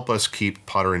 and help us keep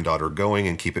Potter and Daughter going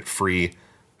and keep it free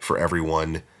for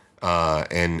everyone.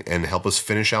 And help us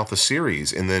finish out the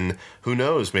series. And then, who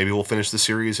knows, maybe we'll finish the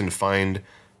series and find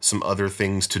some other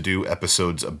things to do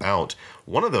episodes about.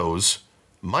 One of those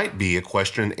might be a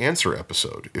question and answer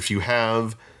episode. If you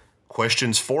have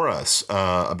questions for us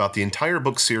about the entire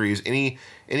book series, any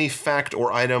fact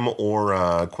or item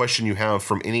or question you have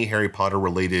from any Harry Potter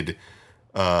related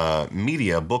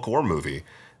media, book or movie,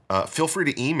 feel free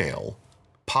to email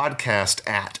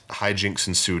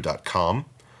podcast@hijinksandSue.com.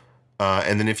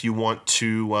 And then if you want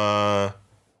to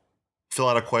fill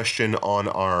out a question on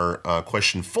our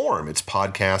question form, it's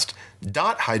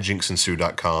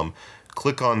podcast.hijinksandSue.com.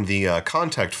 Click on the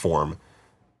contact form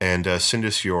and send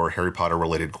us your Harry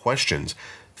Potter-related questions.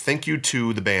 Thank you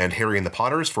to the band Harry and the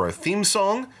Potters for our theme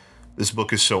song. This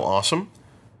book is so awesome.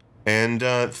 And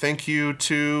thank you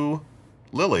to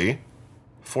Lily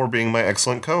for being my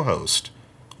excellent co-host.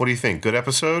 What do you think? Good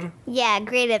episode? Yeah,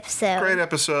 great episode. Great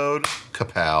episode.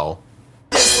 Kapow.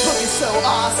 This book is so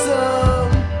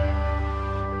awesome.